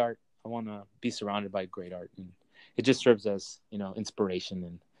see good art. I want to be surrounded by great art, and it just serves as, you know, inspiration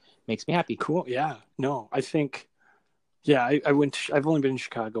and makes me happy. Cool. Yeah. No, I think. Yeah, I went. I've only been in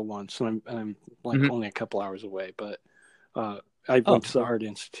Chicago once, and I'm like only a couple hours away. But I went to the Art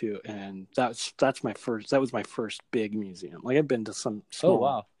Institute, and that was my first big museum. Like I've been to some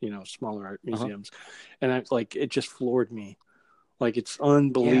small, smaller art museums, and it just floored me. Like it's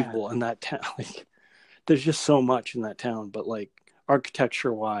unbelievable in that town. Like there's just so much in that town, but like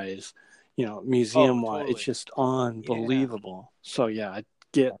architecture wise, you know, museum wise, it's just unbelievable. So yeah, I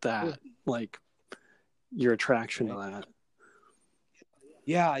get that. Like your attraction to that.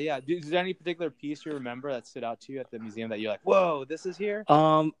 Yeah. Is there any particular piece you remember that stood out to you at the museum that you're like, whoa, this is here?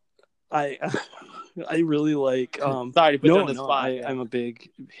 I really like. Sorry to put you on the spot. I'm a big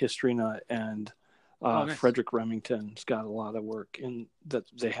history nut, and nice. Frederick Remington's got a lot of work in that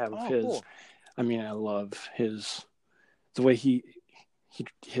they have of his. Cool. I mean, I love the way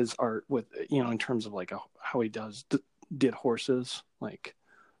his art with, you know, in terms of like how he did horses, like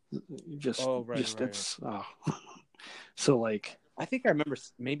just it's so like. I think I remember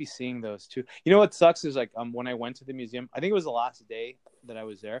maybe seeing those too. You know what sucks is like when I went to the museum, I think it was the last day that I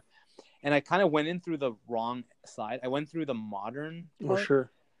was there, and I kind of went in through the wrong side. I went through the modern part. Oh,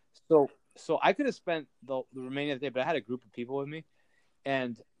 sure. So I could have spent the remaining of the day, but I had a group of people with me,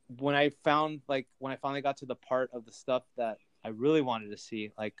 and when I finally got to the part of the stuff that I really wanted to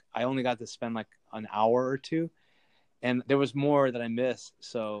see, like I only got to spend like an hour or two, and there was more that I missed.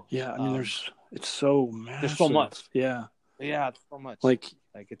 So yeah, I mean, it's so massive. There's so much. Yeah. Yeah, it's so much. Like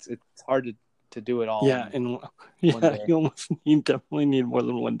it's hard to do it all. Yeah, and you definitely need more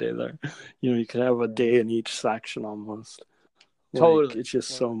than one day there. You know, you could have a day in each section almost. Totally, it's just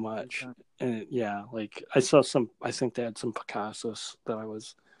so much. And like I think they had some Picassos that I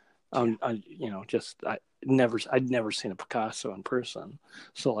was, I'd never seen a Picasso in person,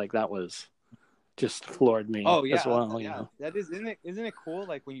 so like that was just floored me. As well. Yeah, you know? That isn't it cool?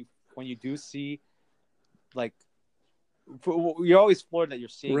 Like when you do see, like. You're always floored that you're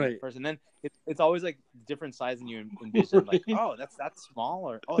seeing it in person. Then it's always like different size than you envision. Like, oh, that's small,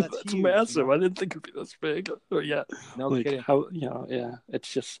 or oh, that's huge, massive. You know? I didn't think it'd be this big. No like kidding. How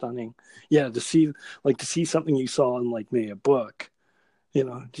it's just stunning. Yeah, to see something you saw in like maybe a book, you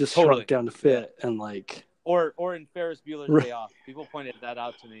know, just shrunk down to fit, and like or in Ferris Bueller's Day Off, people pointed that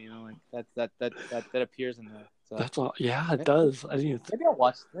out to me. You know, like that appears in there. So, that's all. Yeah, it does. Maybe I'll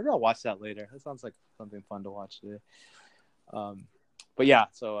watch that later. That sounds like something fun to watch today. But yeah,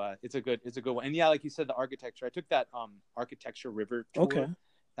 so it's a good one. And yeah, like you said, the architecture. I took that architecture river tour. Okay,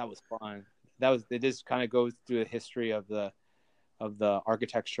 that was fun. It just kind of goes through the history of the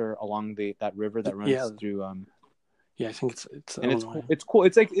architecture along that river that runs through. I think it's it's cool.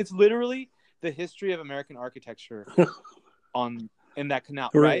 It's like it's literally the history of American architecture in that canal,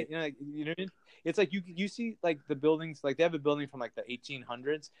 right? You know what I mean? It's like you see like the buildings, like they have a building from like the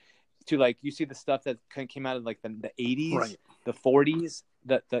 1800s. To like you see the stuff that came out of like the 80s, the 40s,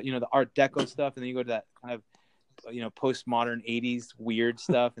 the Art Deco stuff, and then you go to that kind of postmodern 80s weird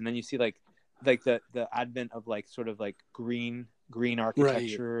stuff, and then you see like the advent of like sort of like green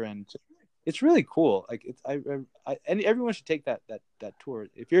architecture, and it's really cool. Like and everyone should take that tour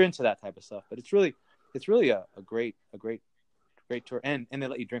if you're into that type of stuff. But it's really a great tour, and they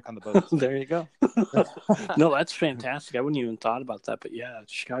let you drink on the boat. There you go. No, that's fantastic. I wouldn't even thought about that, but yeah,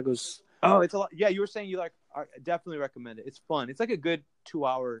 Chicago's. Oh, it's a lot. Yeah, you were saying you like. I definitely recommend it. It's fun. It's like a good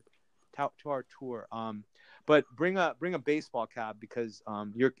 2-hour tour. But bring a baseball cap because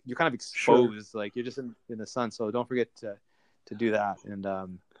you're kind of exposed, like you're just in the sun. So don't forget to do that, and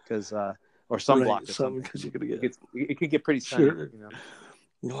because or sunblock or something because you're gonna it can get pretty sunny. Sure. You know?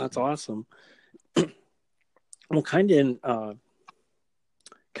 No, that's awesome. Well, kind of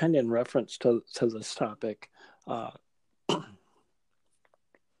in reference to this topic,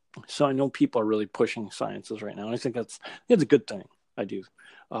 so I know people are really pushing sciences right now, and I think it's a good thing. I do,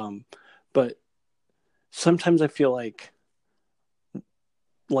 but sometimes I feel like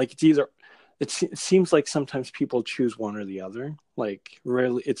like it's either it seems like sometimes people choose one or the other. Like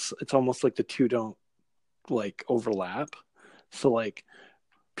rarely, it's almost like the two don't like overlap. So like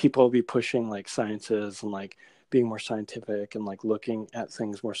people will be pushing like sciences and like being more scientific and like looking at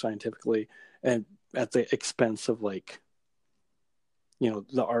things more scientifically, and at the expense of like, you know,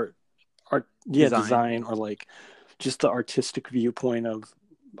 the art, yeah, design, or like just the artistic viewpoint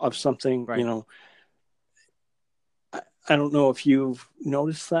of something, Right. you know. I don't know if you've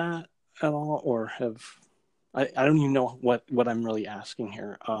noticed that at all, or have. I don't even know what I'm really asking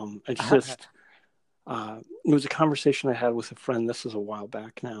here. It's just it was a conversation I had with a friend. This is a while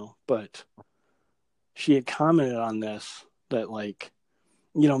back now, but she had commented on this, that like,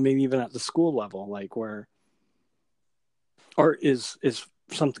 you know, maybe even at the school level, like where art is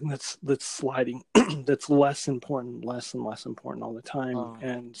something that's sliding, that's less important, less and less important all the time,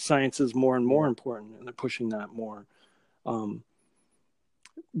 and science is more and more important, and they're pushing that more.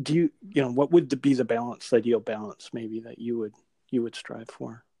 Do you know, what would be the balance, the ideal balance, maybe, that you would strive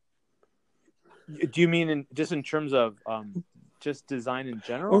for? Do you mean just in terms of just design in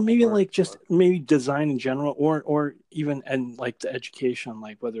general, or maybe like just maybe design in general, or even and like the education,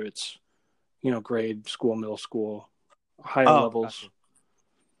 like whether it's, you know, grade school, middle school, higher levels? Gotcha.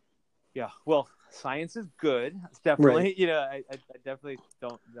 Yeah, well, science is good. It's definitely, right. You know, I definitely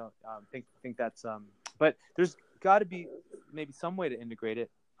don't think that's but there's got to be maybe some way to integrate it.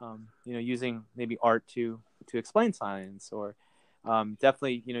 You know, using maybe art to explain science, or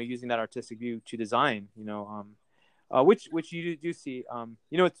definitely, you know, using that artistic view to design. You know, which you do see.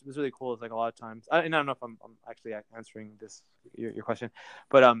 You know, what's really cool is like a lot of times, and I don't know if I'm actually answering this your question,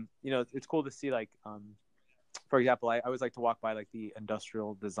 but you know, it's cool to see like for example, I always like to walk by like the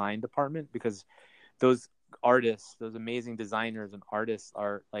industrial design department, because those artists, those amazing designers and artists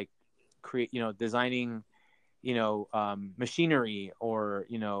are like designing, you know, machinery, or,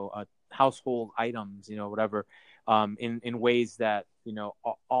 you know, household items, you know, whatever, in ways that, you know,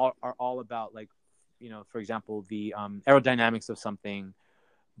 are all about like, you know, for example, the aerodynamics of something,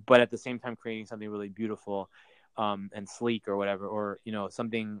 but at the same time creating something really beautiful and sleek, or whatever, or, you know,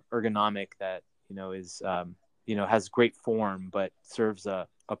 something ergonomic that, you know, is you know, has great form but serves a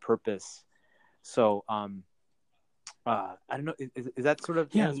purpose. So I don't know, is that sort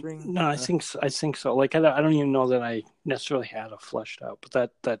of answering? No, I think so. Like I don't even know that I necessarily had a fleshed out,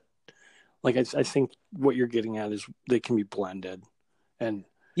 but that like I think what you're getting at is they can be blended, and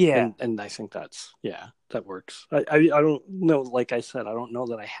and I think that works. I don't know, like I said, I don't know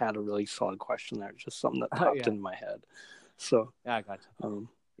that I had a really solid question there. It's just something that popped into my head. So I got you.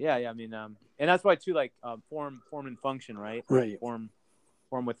 Yeah, I mean, and that's why too, like form and function, right? Like, right.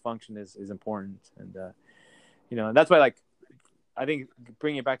 Form with function is important, and you know, and that's why, like, I think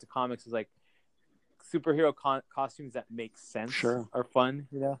bringing it back to comics is like superhero costumes that make sense, are fun.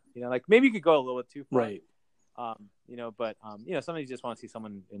 You know, like maybe you could go a little bit too far, right? You know, but you know, sometimes you just want to see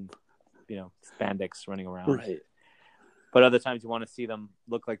someone in, you know, spandex running around, right? But other times you want to see them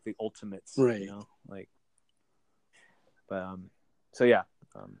look like the ultimates, right? You know, like, but so yeah,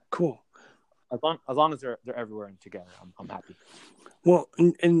 cool. As long as they're everywhere and together, I'm happy. Well,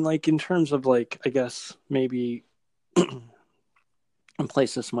 and like in terms of like, I guess maybe in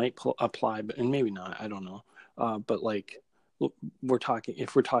places might apply, but and maybe not. I don't know. But like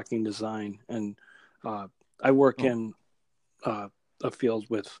if we're talking design, and I work in a field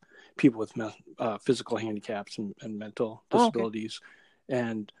with people with physical handicaps and mental disabilities,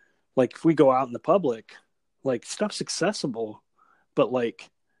 and like if we go out in the public, like stuff's accessible, but like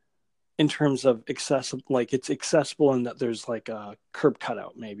in terms of accessible, like it's accessible in that there's like a curb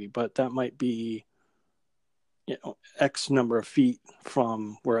cutout maybe, but that might be, you know, X number of feet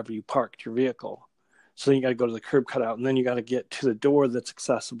from wherever you parked your vehicle. So then you got to go to the curb cutout, and then you got to get to the door that's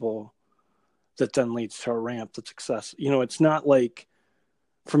accessible, that then leads to a ramp that's accessible. You know, it's not like,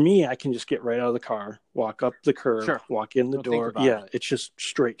 for me, I can just get right out of the car, walk up the curb, walk in the door. Yeah, it's just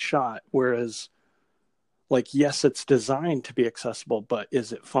straight shot. Whereas, like, yes, it's designed to be accessible, but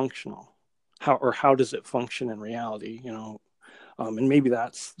is it functional? How does it function in reality? You know, and maybe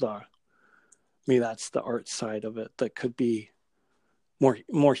that's the art side of it that could be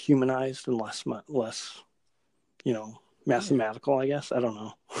more humanized and less, you know, mathematical. I guess, I don't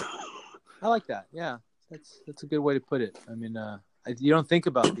know. I like that. Yeah, that's a good way to put it. I mean, you don't think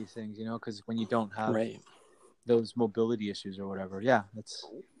about these things, you know, because when you don't have those mobility issues or whatever, yeah,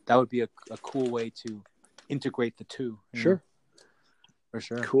 that would be a cool way to integrate the two. Sure. Know? For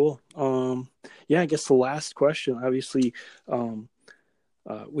sure. Cool. Yeah, I guess the last question, obviously,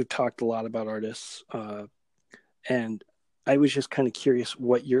 we've talked a lot about artists, and I was just kind of curious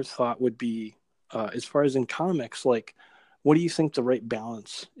what your thought would be, as far as in comics, like what do you think the right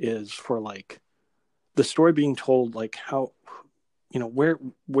balance is for like the story being told? Like how,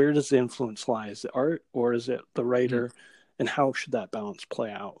 where does the influence lie? Is it art or is it the writer? Mm-hmm. And how should that balance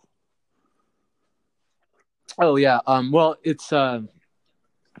play out? Oh yeah. Well, it's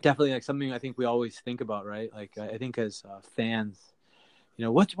definitely like something I think we always think about, right? Like I think as fans,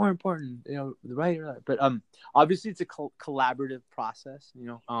 what's more important, the writer, but obviously it's a collaborative process,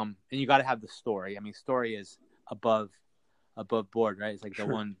 and you got to have the story. I mean, story is above board, right? It's like the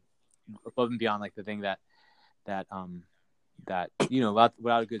one above and beyond, like the thing that without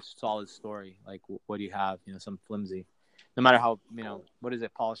a good solid story, like what do you have? Some flimsy, no matter how, what is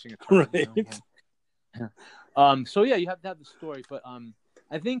it, polishing a car, right? So yeah, you have to have the story, but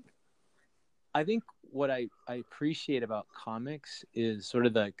I think what I appreciate about comics is sort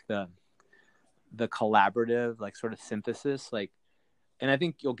of like the collaborative, like sort of synthesis, like, and I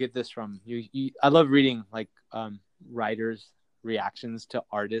think you'll get this from you. I love reading like writers' reactions to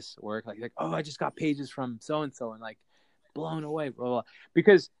artists' work, like oh, I just got pages from so and so, and like blown away, blah, blah.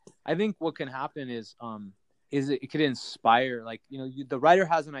 Because I think what can happen is it could inspire, like the writer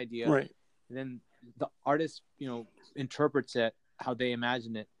has an idea, right, and then the artist interprets it how they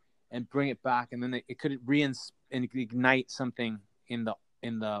imagine it and bring it back, and then it could ignite something in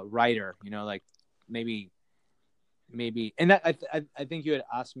the writer, like maybe, and that I think you had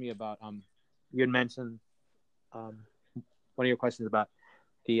asked me about you had mentioned one of your questions about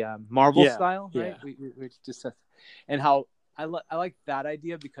the Marvel style, right? Yeah. We just and how I like that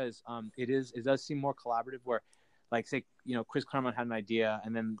idea because it does seem more collaborative, where like say Chris Claremont had an idea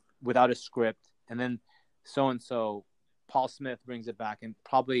and then without a script, and then so Paul Smith brings it back and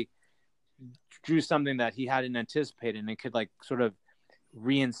probably drew something that he hadn't anticipated, and it could like sort of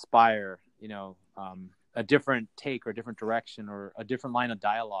re-inspire a different take or a different direction or a different line of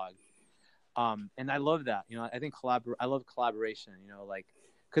dialogue, and I love that. I think I love collaboration, like,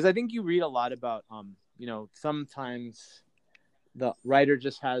 because I think you read a lot about sometimes the writer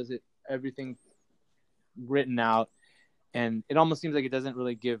just has everything written out, and it almost seems like it doesn't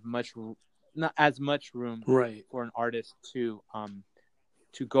really give not as much room, right, for an artist to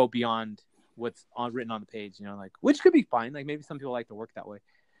go beyond what's written on the page, like, which could be fine. Like maybe some people like to work that way,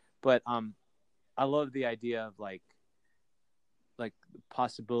 but I love the idea of like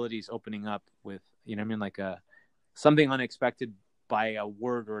possibilities opening up with, like something unexpected by a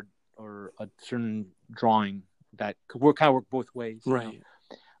word or a certain drawing that could work both ways, right.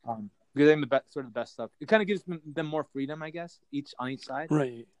 Because I think the best stuff, it kind of gives them more freedom, I guess, on each side,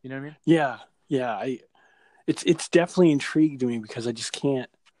 right? You know what I mean? Yeah. It's definitely intrigued me because I just can't,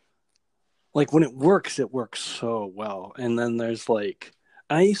 like, when it works so well, and then there's like,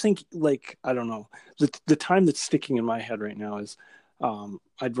 I think, like, I don't know, the time that's sticking in my head right now is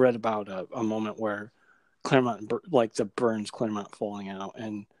I'd read about a moment where Claremont, like the Burns Claremont falling out,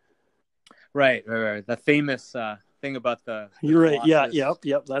 and right, the famous thing about the you're right, yep,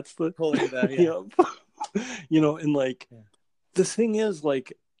 that's the pulling the yep. And like the thing is,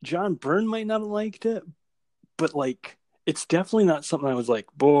 like, John Byrne might not have liked it, but like it's definitely not something I was like,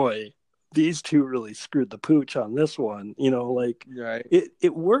 boy, these two really screwed the pooch on this one, like, right.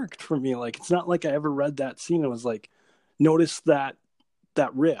 It worked for me. Like, it's not like I ever read that scene and was like, notice that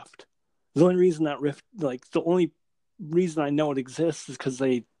rift. The only reason that rift, like, the only reason I know it exists is because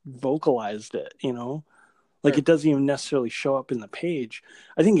they vocalized it, like, it doesn't even necessarily show up in the page.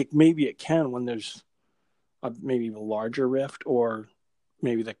 I think maybe it can when there's maybe a larger rift, or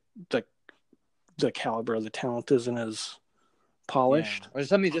maybe the caliber of the talent isn't as polished, or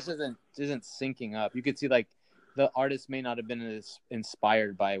something just isn't syncing up. You could see like the artist may not have been as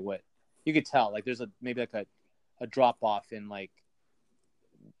inspired by what you could tell. Like there's maybe like a drop off in like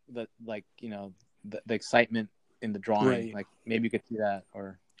the excitement in the drawing. right? Like maybe you could see that,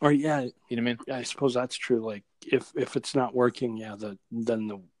 or yeah, you know what I mean? I suppose that's true. Like if it's not working, then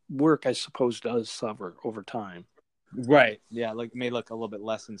the work, I suppose, does suffer over time. Right. Yeah. Like it may look a little bit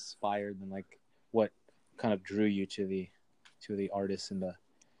less inspired than like what kind of drew you to the artist in the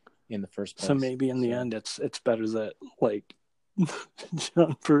first place. So maybe in the end, it's better that, like,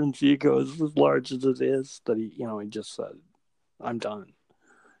 John Byrne's ego is as large as it is, that he just said, "I'm done."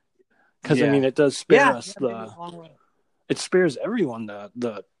 Because I mean, it does spare us it spares everyone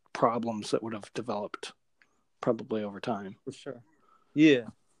the problems that would have developed probably over time. For sure. Yeah.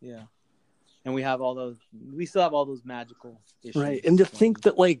 And we still have all those magical issues. Right. And to think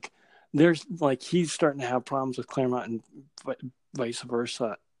that, like, there's, like, he's starting to have problems with Claremont and vice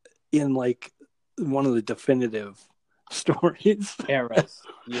versa in, like, one of the definitive stories. Eras.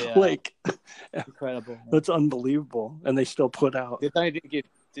 Yeah. Like, incredible. That's unbelievable. And they still put out. They didn't give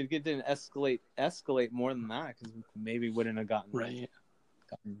didn't escalate more than that, because maybe wouldn't have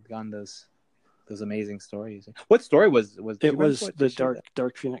gotten those amazing stories. What story was it was the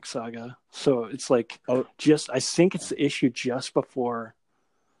Dark Phoenix saga. So it's like I think it's the issue just before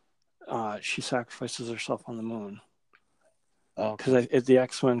she sacrifices herself on the moon. Because the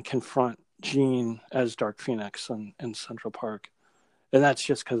X-Men confront Jean as Dark Phoenix in Central Park, and that's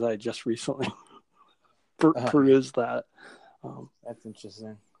just because I just recently perused that. That's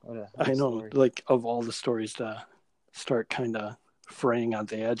interesting. I know, story. Like, of all the stories to start kind of fraying at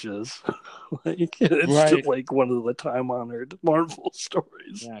the edges, like, it's just like one of the time-honored Marvel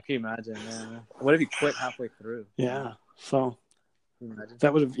stories. Yeah, can you imagine? Yeah. What if he quit halfway through? Yeah, so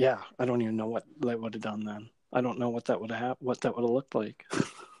that would have. Yeah, I don't even know what they would have done then. I don't know what that would have looked like.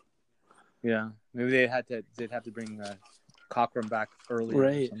 Yeah, maybe they'd have to bring Cockrum back earlier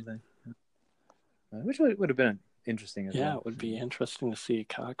or something. Which would have been interesting as well. Yeah, it would be interesting to see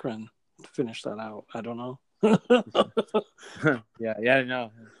Cochran finish that out. I don't know. yeah,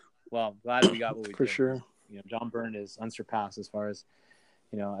 no. Well, glad we got what we did. For sure. You know, John Byrne is unsurpassed as far as,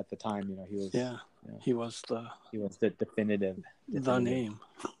 you know, at the time, you know, he was. Yeah, you know, he was the definitive. The name.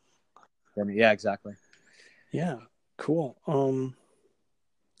 Yeah, exactly. Yeah, cool.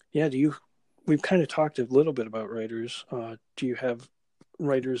 Yeah, we've kind of talked a little bit about writers. Do you have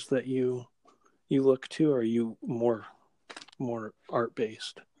writers that you look to, or are you more art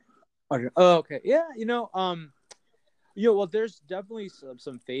based? Oh, okay. Yeah, you know, well, there's definitely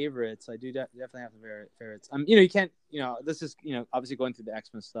some favorites. I do definitely have some favorites. You know, you can't, you know, this is, you know, obviously going through the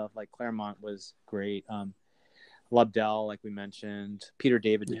X-Men stuff, like Claremont was great. Lobdell, like we mentioned, Peter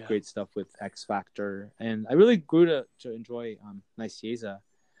David did great stuff with X Factor, and I really grew to enjoy Nicieza.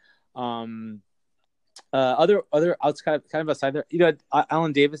 Other outside kind of aside there, you know,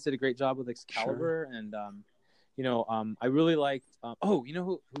 Alan Davis did a great job with Excalibur, and you know, I really liked. You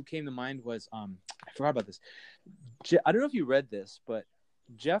know who came to mind was I forgot about this. I don't know if you read this, but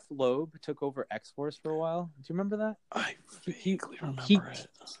Jeff Loeb took over X-Force for a while. Do you remember that? I vaguely remember it.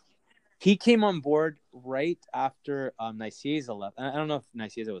 He came on board right after Nicieza left. I don't know if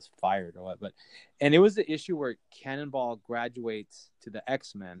Nicieza was fired or what, and it was the issue where Cannonball graduates to the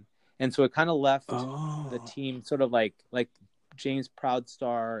X-Men, and so it kind of left the team sort of like James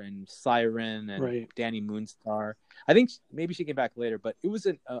Proudstar and Siren and Danny Moonstar. I think maybe she came back later, but it was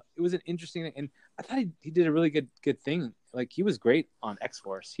an interesting thing, and I thought he did a really good thing. Like, he was great on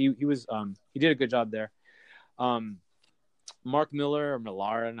X-Force. He did a good job there. Mark Miller, or Millar,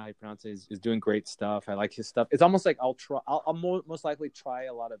 I don't know how you pronounce it, is doing great stuff. I like his stuff. It's almost like I'll most likely try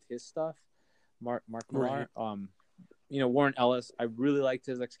a lot of his stuff. Mark Millar. You know, Warren Ellis, I really liked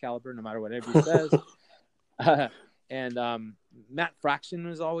his Excalibur, no matter what anybody says. And Matt Fraction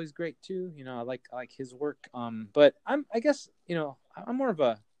was always great too. You know, I like his work. But I guess, you know, I'm more of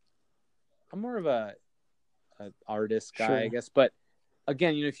a artist guy, I guess. But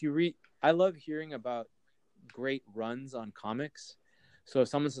again, you know, if you read, I love hearing about great runs on comics. So if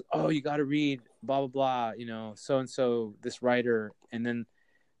someone says, "Oh, you got to read blah blah blah," you know, so and so, this writer, and then,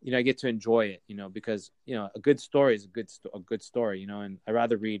 you know, I get to enjoy it, you know, because, you know, a good story is a good story, you know, and I'd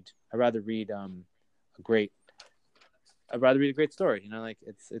rather read a great story, you know, like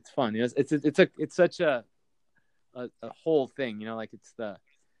it's fun, you know, it's such a whole thing, you know, like it's that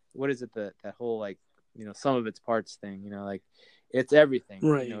whole, like, you know, some of its parts thing, you know, like it's everything,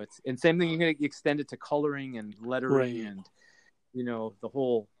 you know, it's, and same thing, you're going to extend it to coloring and lettering and, you know, the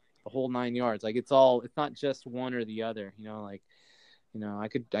whole 9 yards. Like, it's not just one or the other, you know, like, you know, I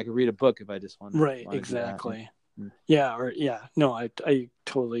could read a book if I just wanted. Right. Exactly. Yeah. No, I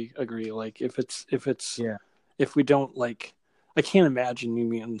totally agree. Like, if we don't, like, I can't imagine New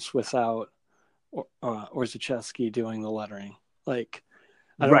Mutants without Orzechowski doing the lettering. Like,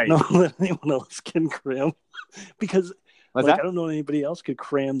 I don't know that anyone else can cram, because I don't know anybody else could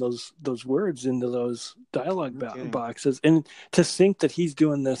cram those words into those dialogue boxes. And to think that he's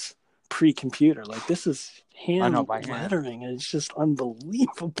doing this pre-computer, like, this is hand lettering, and it's just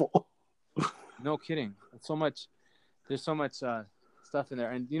unbelievable. No kidding. There's so much stuff in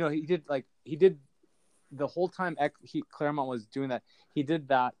there, and, you know, he did the whole time Claremont was doing that. He did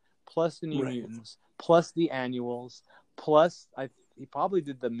that plus the New Mutants, plus the annuals, plus he probably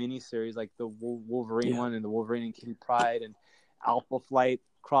did the miniseries, like the Wolverine one and the Wolverine and Kitty Pryde and Alpha Flight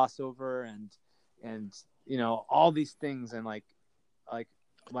crossover and you know, all these things, and like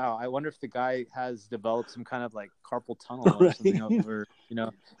wow, I wonder if the guy has developed some kind of like carpal tunnel or something over, you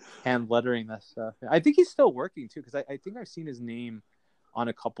know, hand lettering that stuff. I think he's still working too, because I think I've seen his name on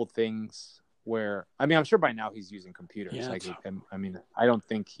a couple things where, I mean, I'm sure by now he's using computers. Yeah, like, I mean, I don't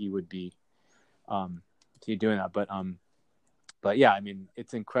think he would be doing that, but But yeah, I mean,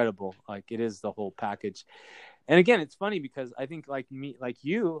 it's incredible. Like, it is the whole package. And again, it's funny because I think like me, like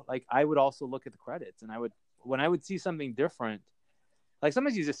you, like I would also look at the credits, and when I would see something different, like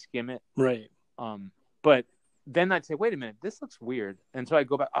sometimes you just skim it. Right. But then I'd say, wait a minute, this looks weird. And so I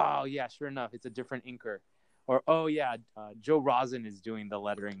go back, oh yeah, sure enough, it's a different inker. Or, oh yeah, Joe Rosen is doing the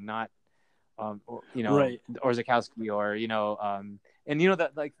lettering, not, or, you know, Right. or Zakowski, or, you know, and you know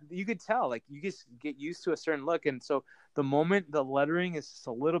that, like, you could tell, like, you just get used to a certain look. And so the moment the lettering is just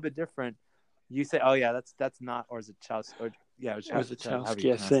a little bit different, you say, oh yeah, that's not Orzechowski, or yeah,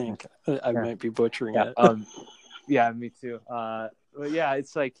 Orzechowski, I think. I might be butchering it. Yeah, me too. But yeah,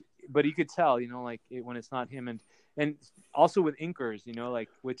 it's like, but you could tell, you know, like when it's not him, and also with inkers, you know, like,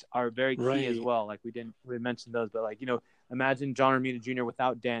 which are very key as well. Like we mentioned those, but like, you know, imagine John Romita Jr.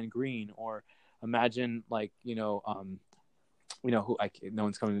 without Dan Green, or imagine like, you know, who no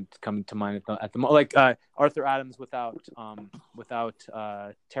one's coming to mind at the moment, like Arthur Adams without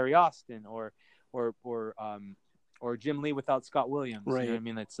Terry Austin, or Jim Lee without Scott Williams. Right. You know what I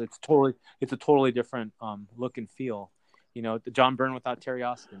mean? It's a totally different look and feel. You know, the John Byrne without Terry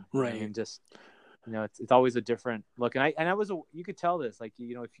Austin. Right. You know, and just, you know, it's always a different look. And you could tell this, like,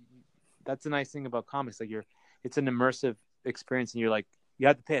 you know, that's the nice thing about comics, like it's an immersive experience, and you're like, you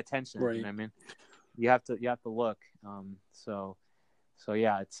have to pay attention. Right. You know what I mean? You have to look. So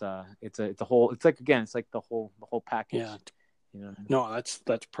yeah, it's a whole, it's like, again, it's like the whole package. Yeah. You know what I mean? No,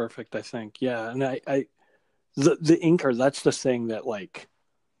 that's perfect, I think. Yeah. And the inker, that's the thing that, like,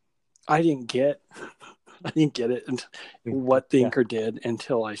 I didn't get it and what the inker did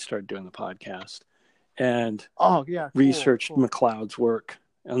until I started doing the podcast, and researched McLeod's work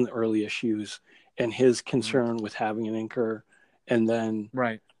on the early issues and his concern with having an inker, and then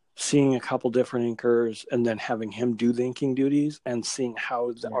seeing a couple different inkers, and then having him do the inking duties and seeing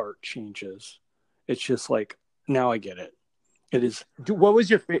how the art changes. It's just like, now I get it. It is. What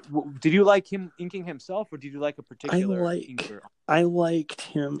was your favorite? Did you like him inking himself, or did you like a particular inker? I liked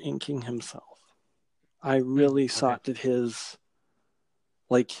him inking himself. I really thought that his,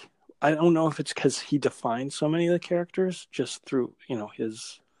 like, I don't know if it's because he defined so many of the characters just through, you know,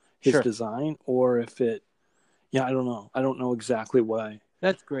 his design, or if it, I don't know. I don't know exactly why.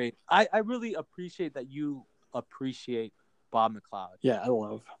 That's great. I really appreciate that you appreciate Bob McLeod. Yeah, I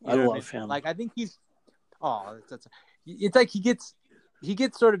love him. Like, I think he's, it's like he gets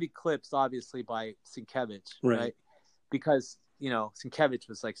sort of eclipsed, obviously, by Sienkiewicz, right? Because, you know, Sienkiewicz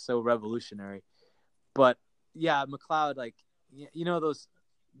was like so revolutionary. But yeah, McLeod, like, you know, those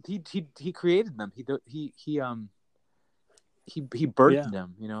he created them. He birthed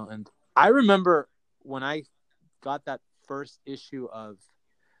them, you know. And I remember when I got that first issue of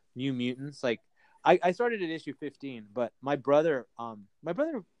New Mutants, like I started at issue 15, but my brother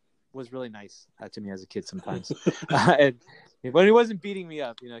was really nice to me as a kid sometimes. And when he wasn't beating me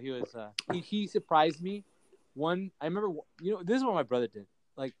up, you know, he was he surprised me. I remember, you know, this is what my brother did.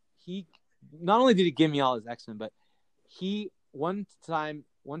 Like, he not only did he give me all his X-Men, but one time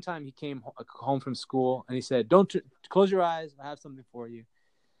he came home from school and he said, "Don't close your eyes. I have something for you."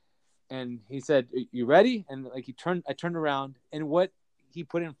 And he said, "You ready?" And like I turned around, and what he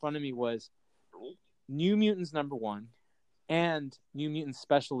put in front of me was New Mutants #1 and New Mutants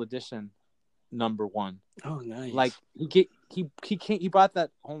Special Edition #1. Oh, nice! Like he brought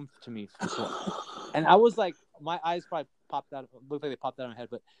that home to me, and I was like, my eyes probably popped out. Looked like they popped out of my head,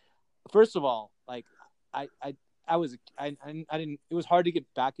 but. First of all, like I didn't. It was hard to get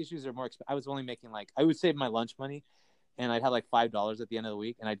back issues. They're more expensive. I was only making, like, I would save my lunch money, and I'd have like $5 at the end of the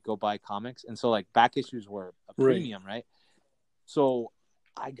week, and I'd go buy comics. And so, like, back issues were a premium, right? So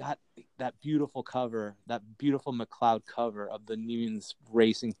I got that beautiful cover, that beautiful McLeod cover of the Mutants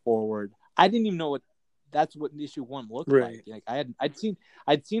racing forward. I didn't even know that's what issue 1 looked like. Like, I'd seen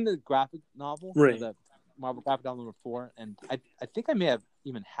the graphic novel, the Marvel graphic novel #4, and I think I may have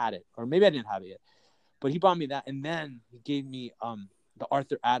even had it, or maybe I didn't have it yet. But he bought me that, and then he gave me the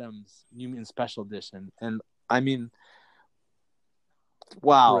Arthur Adams New Mutant Special Edition, and I mean,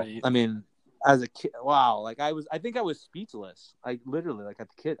 wow! I mean, as a kid, wow! Like, I think I was speechless. Like, literally, like, as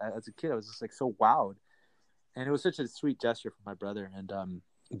a kid, I was just like so wowed, and it was such a sweet gesture from my brother. And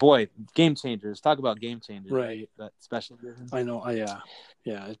boy, game changers! Talk about game changers! Right, that special edition. I know.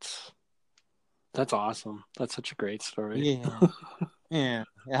 Yeah. That's awesome. That's such a great story. Yeah.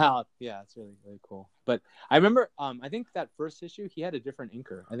 It's really, really cool. But I remember, I think that first issue, he had a different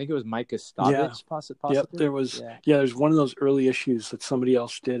inker. I think it was Mike Kostovich, possibly. Yep, there was. Yeah, there's one of those early issues that somebody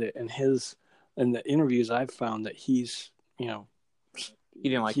else did it, and the interviews I've found that he's, you know, he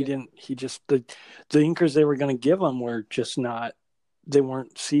didn't like it. He just the inkers they were going to give him were just not. They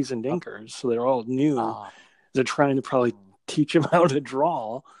weren't seasoned inkers, so they're all new. They're trying to probably teach him how to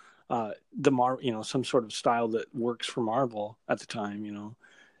draw some sort of style that works for Marvel at the time,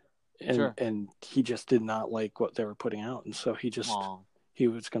 and he just did not like what they were putting out, and so he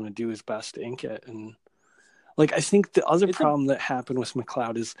was going to do his best to ink it. And like, I think the other problem that happened with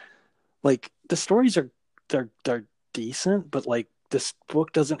McLeod is, like, the stories they're decent, but like, this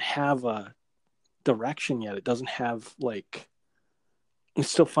book doesn't have a direction yet. It doesn't have, like,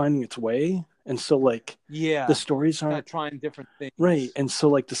 it's still finding its way, and so, like, the stories aren't trying different things, right? And so,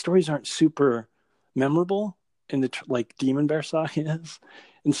 like, the stories aren't super memorable in the like Demon Bear saga is,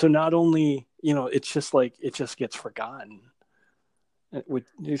 and so not only it's just like it just gets forgotten.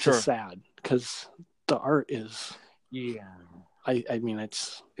 It's just sad because the art is I mean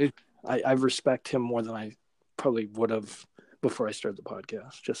I respect him more than I probably would have before I started the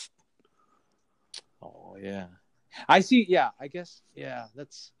podcast. Just I see. I guess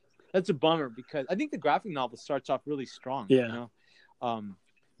that's a bummer, because I think the graphic novel starts off really strong.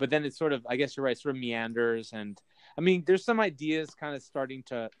 But then it's sort of, I guess you're right, sort of meanders, and I mean there's some ideas kind of starting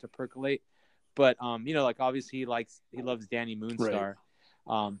to percolate, but like, obviously he loves Danny Moonstar.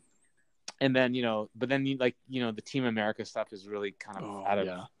 Right. And then, but then the Team America stuff is really kind of out of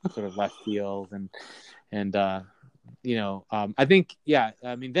sort of left field, and I think,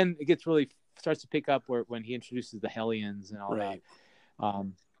 I mean, then it gets really starts to pick up when he introduces the Hellions and all that.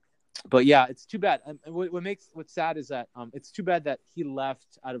 But it's too bad. What's sad is that it's too bad that he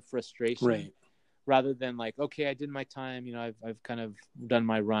left out of frustration, rather than like, okay, I did my time. I've kind of done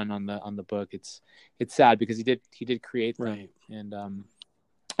my run on the book. It's sad because he did create them, and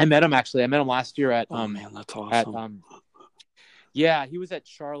I met him last year at man, that's awesome. He was at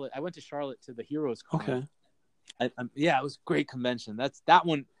Charlotte. I went to Charlotte to the Heroes Con. Okay. It was a great convention. That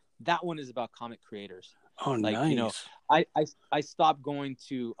one is about comic creators. Oh, like, nice. I stopped going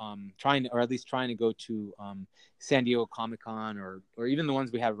to trying to go to San Diego Comic-Con or even the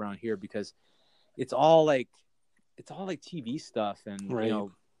ones we have around here, because it's all like TV stuff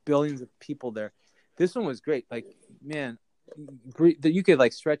and billions of people there. This one was great. Like, man, you could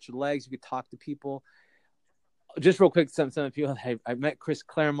like stretch your legs, you could talk to people. Just real quick, some of the people I met Chris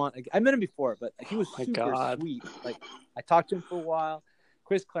Claremont. I met him before, but he was super sweet. Like, I talked to him for a while.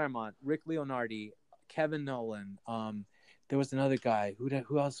 Chris Claremont, Rick Leonardi, Kevin Nolan. There was another guy.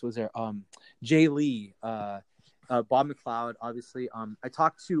 Who else was there? Jay Lee, Bob McLeod, obviously. I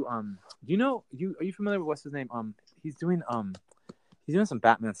talked to are you familiar with what's his name? He's doing some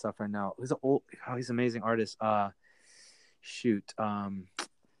Batman stuff right now. He's an amazing artist. God,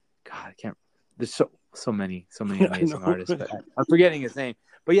 I can't. There's so many amazing artists, but I'm forgetting his name.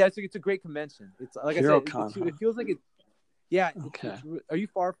 But it's a great convention. It's like Hero I said, it feels like it. Yeah. Okay. Are you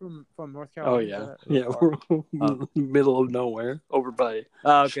far from North Carolina? Oh yeah, we're middle of nowhere, over by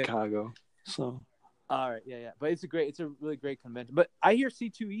Chicago. So. All right, yeah. But it's a really great convention. But I hear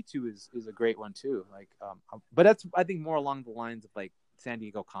C2E2 is a great one too. Like, but that's, I think, more along the lines of like San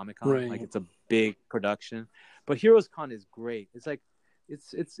Diego Comic-Con. Right. Like, it's a big production. But Heroes Con is great. It's like,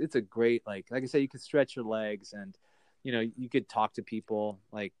 it's a great, like I said, you could stretch your legs, and you could talk to people,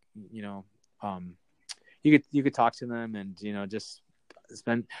 like you could talk to them, and just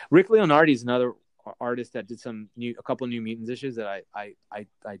spend. Rick Leonardi is another artist that did a couple of New Mutants issues that I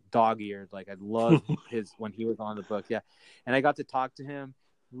dog-eared. Like, I loved his when he was on the book, and I got to talk to him.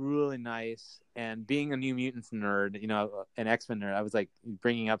 Really nice. And being a New Mutants nerd, an X-Men nerd, I was like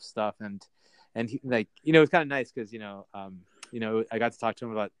bringing up stuff, and he, like, it was kind of nice because I got to talk to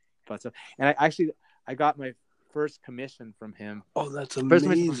him about stuff, and I got my first commission from him. Oh, that's amazing! First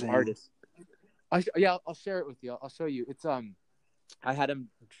commission from an artist. I'll share it with you. I'll show you. It's I had him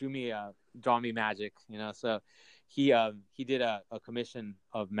draw me magic. So he did a commission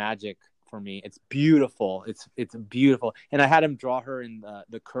of magic for me. It's beautiful. It's beautiful, and I had him draw her in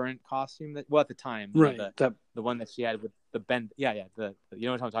the current costume at the time, right? The one that she had with the bend. Yeah. The you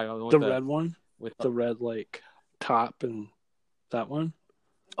know what I'm talking about? The red one with the red like top and that one.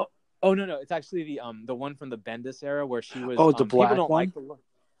 Oh no! It's actually the one from the Bendis era where she was. Oh, the black people don't one. Like the look.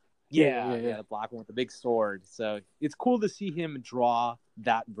 Yeah, the black one with the big sword. So it's cool to see him draw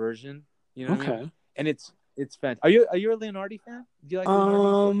that version. You know what I mean? And it's fantastic. Are you a Leonardi fan? Do you like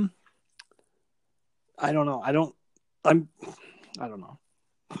Leonardi? I don't know. I don't know.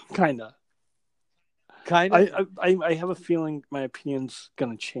 Kinda. I have a feeling my opinion's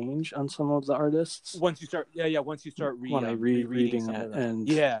gonna change on some of the artists once you start. Once you start reading it and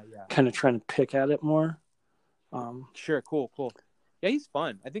kind of trying to pick at it more. Sure. Cool. Yeah, he's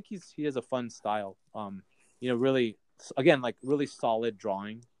fun. I think he has a fun style. Really, again, like really solid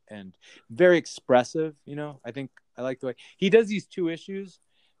drawing and very expressive. I think I like the way he does these 2 issues.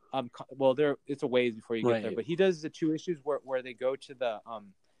 well, it's a ways before you get there, Right. but he does the 2 issues where they go to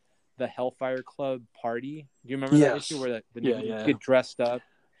the Hellfire Club party. Do you remember that Yes. issue where the Yeah. get dressed up?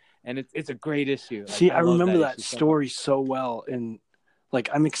 And it's a great issue. Like, See, I love remember that issue story so well, and like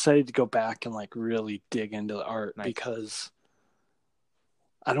I'm excited to go back and like really dig into the art Nice. because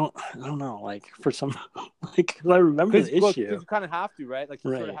I don't know, like for some like I remember the issue. Because you kind of have to, right? Like you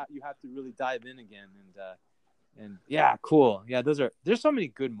Right. sort of you have to really dive in again, and yeah, cool. Yeah, there's so many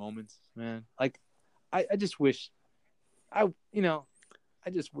good moments, man. Like I just wish I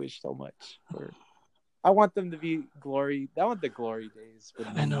just wish so much for. I want them to be glory. I want the glory days.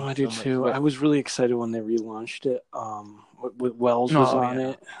 I know, I do so too. much. I was really excited when they relaunched it. Wells was on yeah.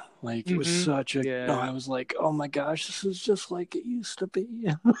 it. Like it was such a. Yeah. Oh, I was like, oh my gosh, this is just like it used to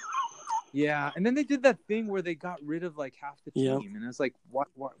be. Yeah, and then they did that thing where they got rid of like half the team, Yep. and it's like,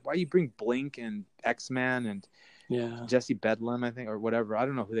 why you bring Blink and X-Man and Yeah. Jesse Bedlam, I think, or whatever. I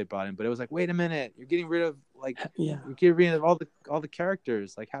don't know who they brought in, but it was like, wait a minute, you're getting rid of Yeah. you're getting rid of all the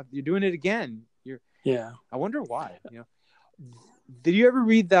characters. Like, you're doing it again. Yeah. I wonder why. Did you ever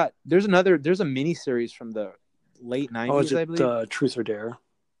read that? There's a mini series from the late 90s, Oh, is I it believe. Truth or Dare?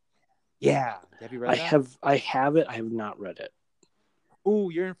 Yeah, have you read that? I have it. I have not read it.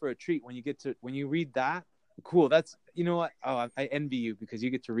 Oh, you're in for a treat when you read that. Cool. That's, you know what? Oh, I envy you because you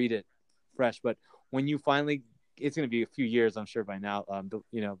get to read it fresh. But when you finally, it's going to be a few years, I'm sure by now,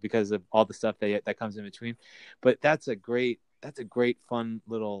 because of all the stuff that comes in between. But that's a great fun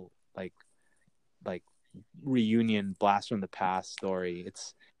little like reunion blast from the past story.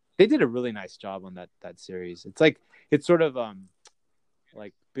 They did a really nice job on that series. It's sort of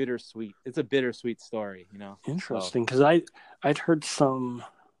like bittersweet. It's a bittersweet story, Interesting, because I'd heard some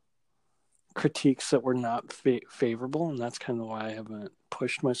critiques that were not favorable, and that's kind of why I haven't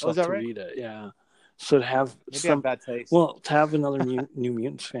pushed myself to read it. Yeah, so to have maybe I have bad taste. Well, to have another New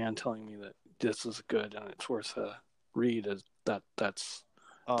Mutants fan telling me that this is good and it's worth a read that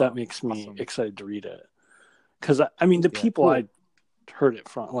makes me awesome. excited to read it. Because I mean, the people cool. I heard it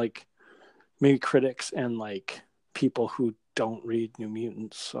from, like maybe critics and like people who don't read New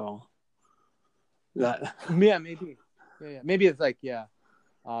Mutants, so that maybe it's like but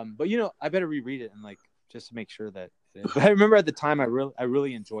I better reread it and like just to make sure that but I remember at the time I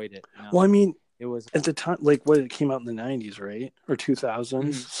really enjoyed it. Well, I mean, it was at the time, like it came out in the 90s, right, or 2000s.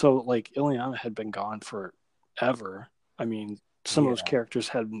 Mm-hmm. So like Illyana had been gone forever. I mean, some of those characters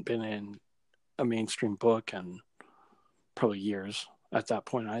hadn't been in a mainstream book and probably years at that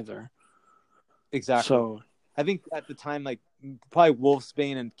point either. Exactly. So I think at the time, like probably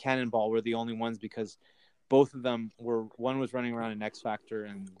Wolfsbane and Cannonball were the only ones because both of them one was running around in X Factor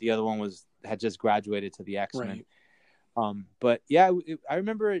and the other one had just graduated to the X-Men. Right. But yeah, I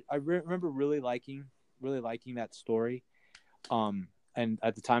remember really liking that story. And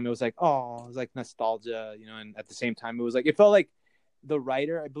at the time it was like, oh, it was like nostalgia, and at the same time it was like, it felt like the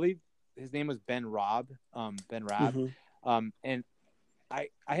writer, I believe his name was Ben Raab. Mm-hmm. And I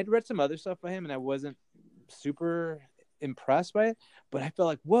had read some other stuff by him and I wasn't super impressed by it, but I felt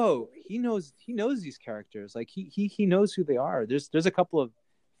like, whoa, he knows these characters. Like he knows who they are. There's a couple of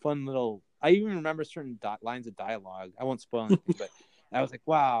fun little, I even remember certain lines of dialogue. I won't spoil anything, but I was like,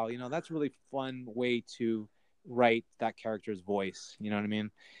 wow, that's a really fun way to write that character's voice. You know what I mean?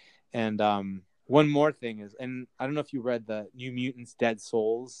 And one more thing is, and I don't know if you read the New Mutants Dead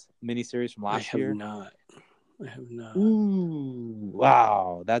Souls miniseries from last year. I have not. Ooh,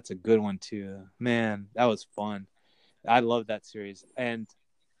 wow, that's a good one too. Man, that was fun. I love that series, and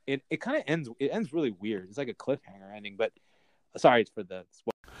it kind of ends. It ends really weird. It's like a cliffhanger ending. But sorry for the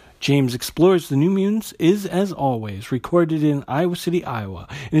spoiler. James Explores the New Mutants is, as always, recorded in Iowa City, Iowa,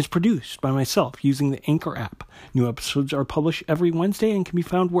 and is produced by myself using the Anchor app. New episodes are published every Wednesday and can be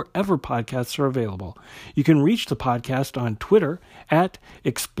found wherever podcasts are available. You can reach the podcast on Twitter at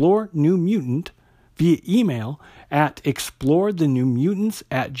ExploreNewMutant, via email at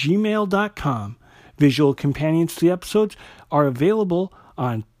explorethenewmutants@gmail.com. Visual companions to the episodes are available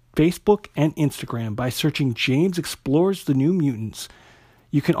on Facebook and Instagram by searching James Explores the New Mutants.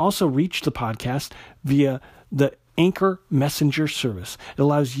 You can also reach the podcast via the Anchor Messenger service. It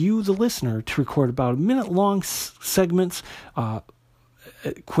allows you, the listener, to record about a minute-long segments,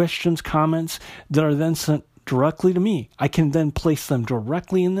 questions, comments that are then sent directly to me. I can then place them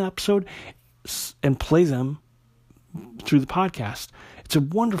directly in the episode and play them through the podcast. It's a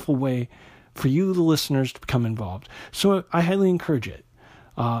wonderful way for you, the listeners, to become involved. So I highly encourage it.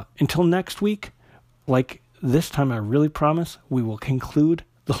 Until next week, like this time I really promise, we will conclude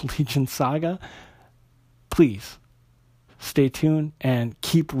the Legion saga. Please stay tuned and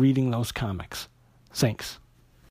keep reading those comics. Thanks.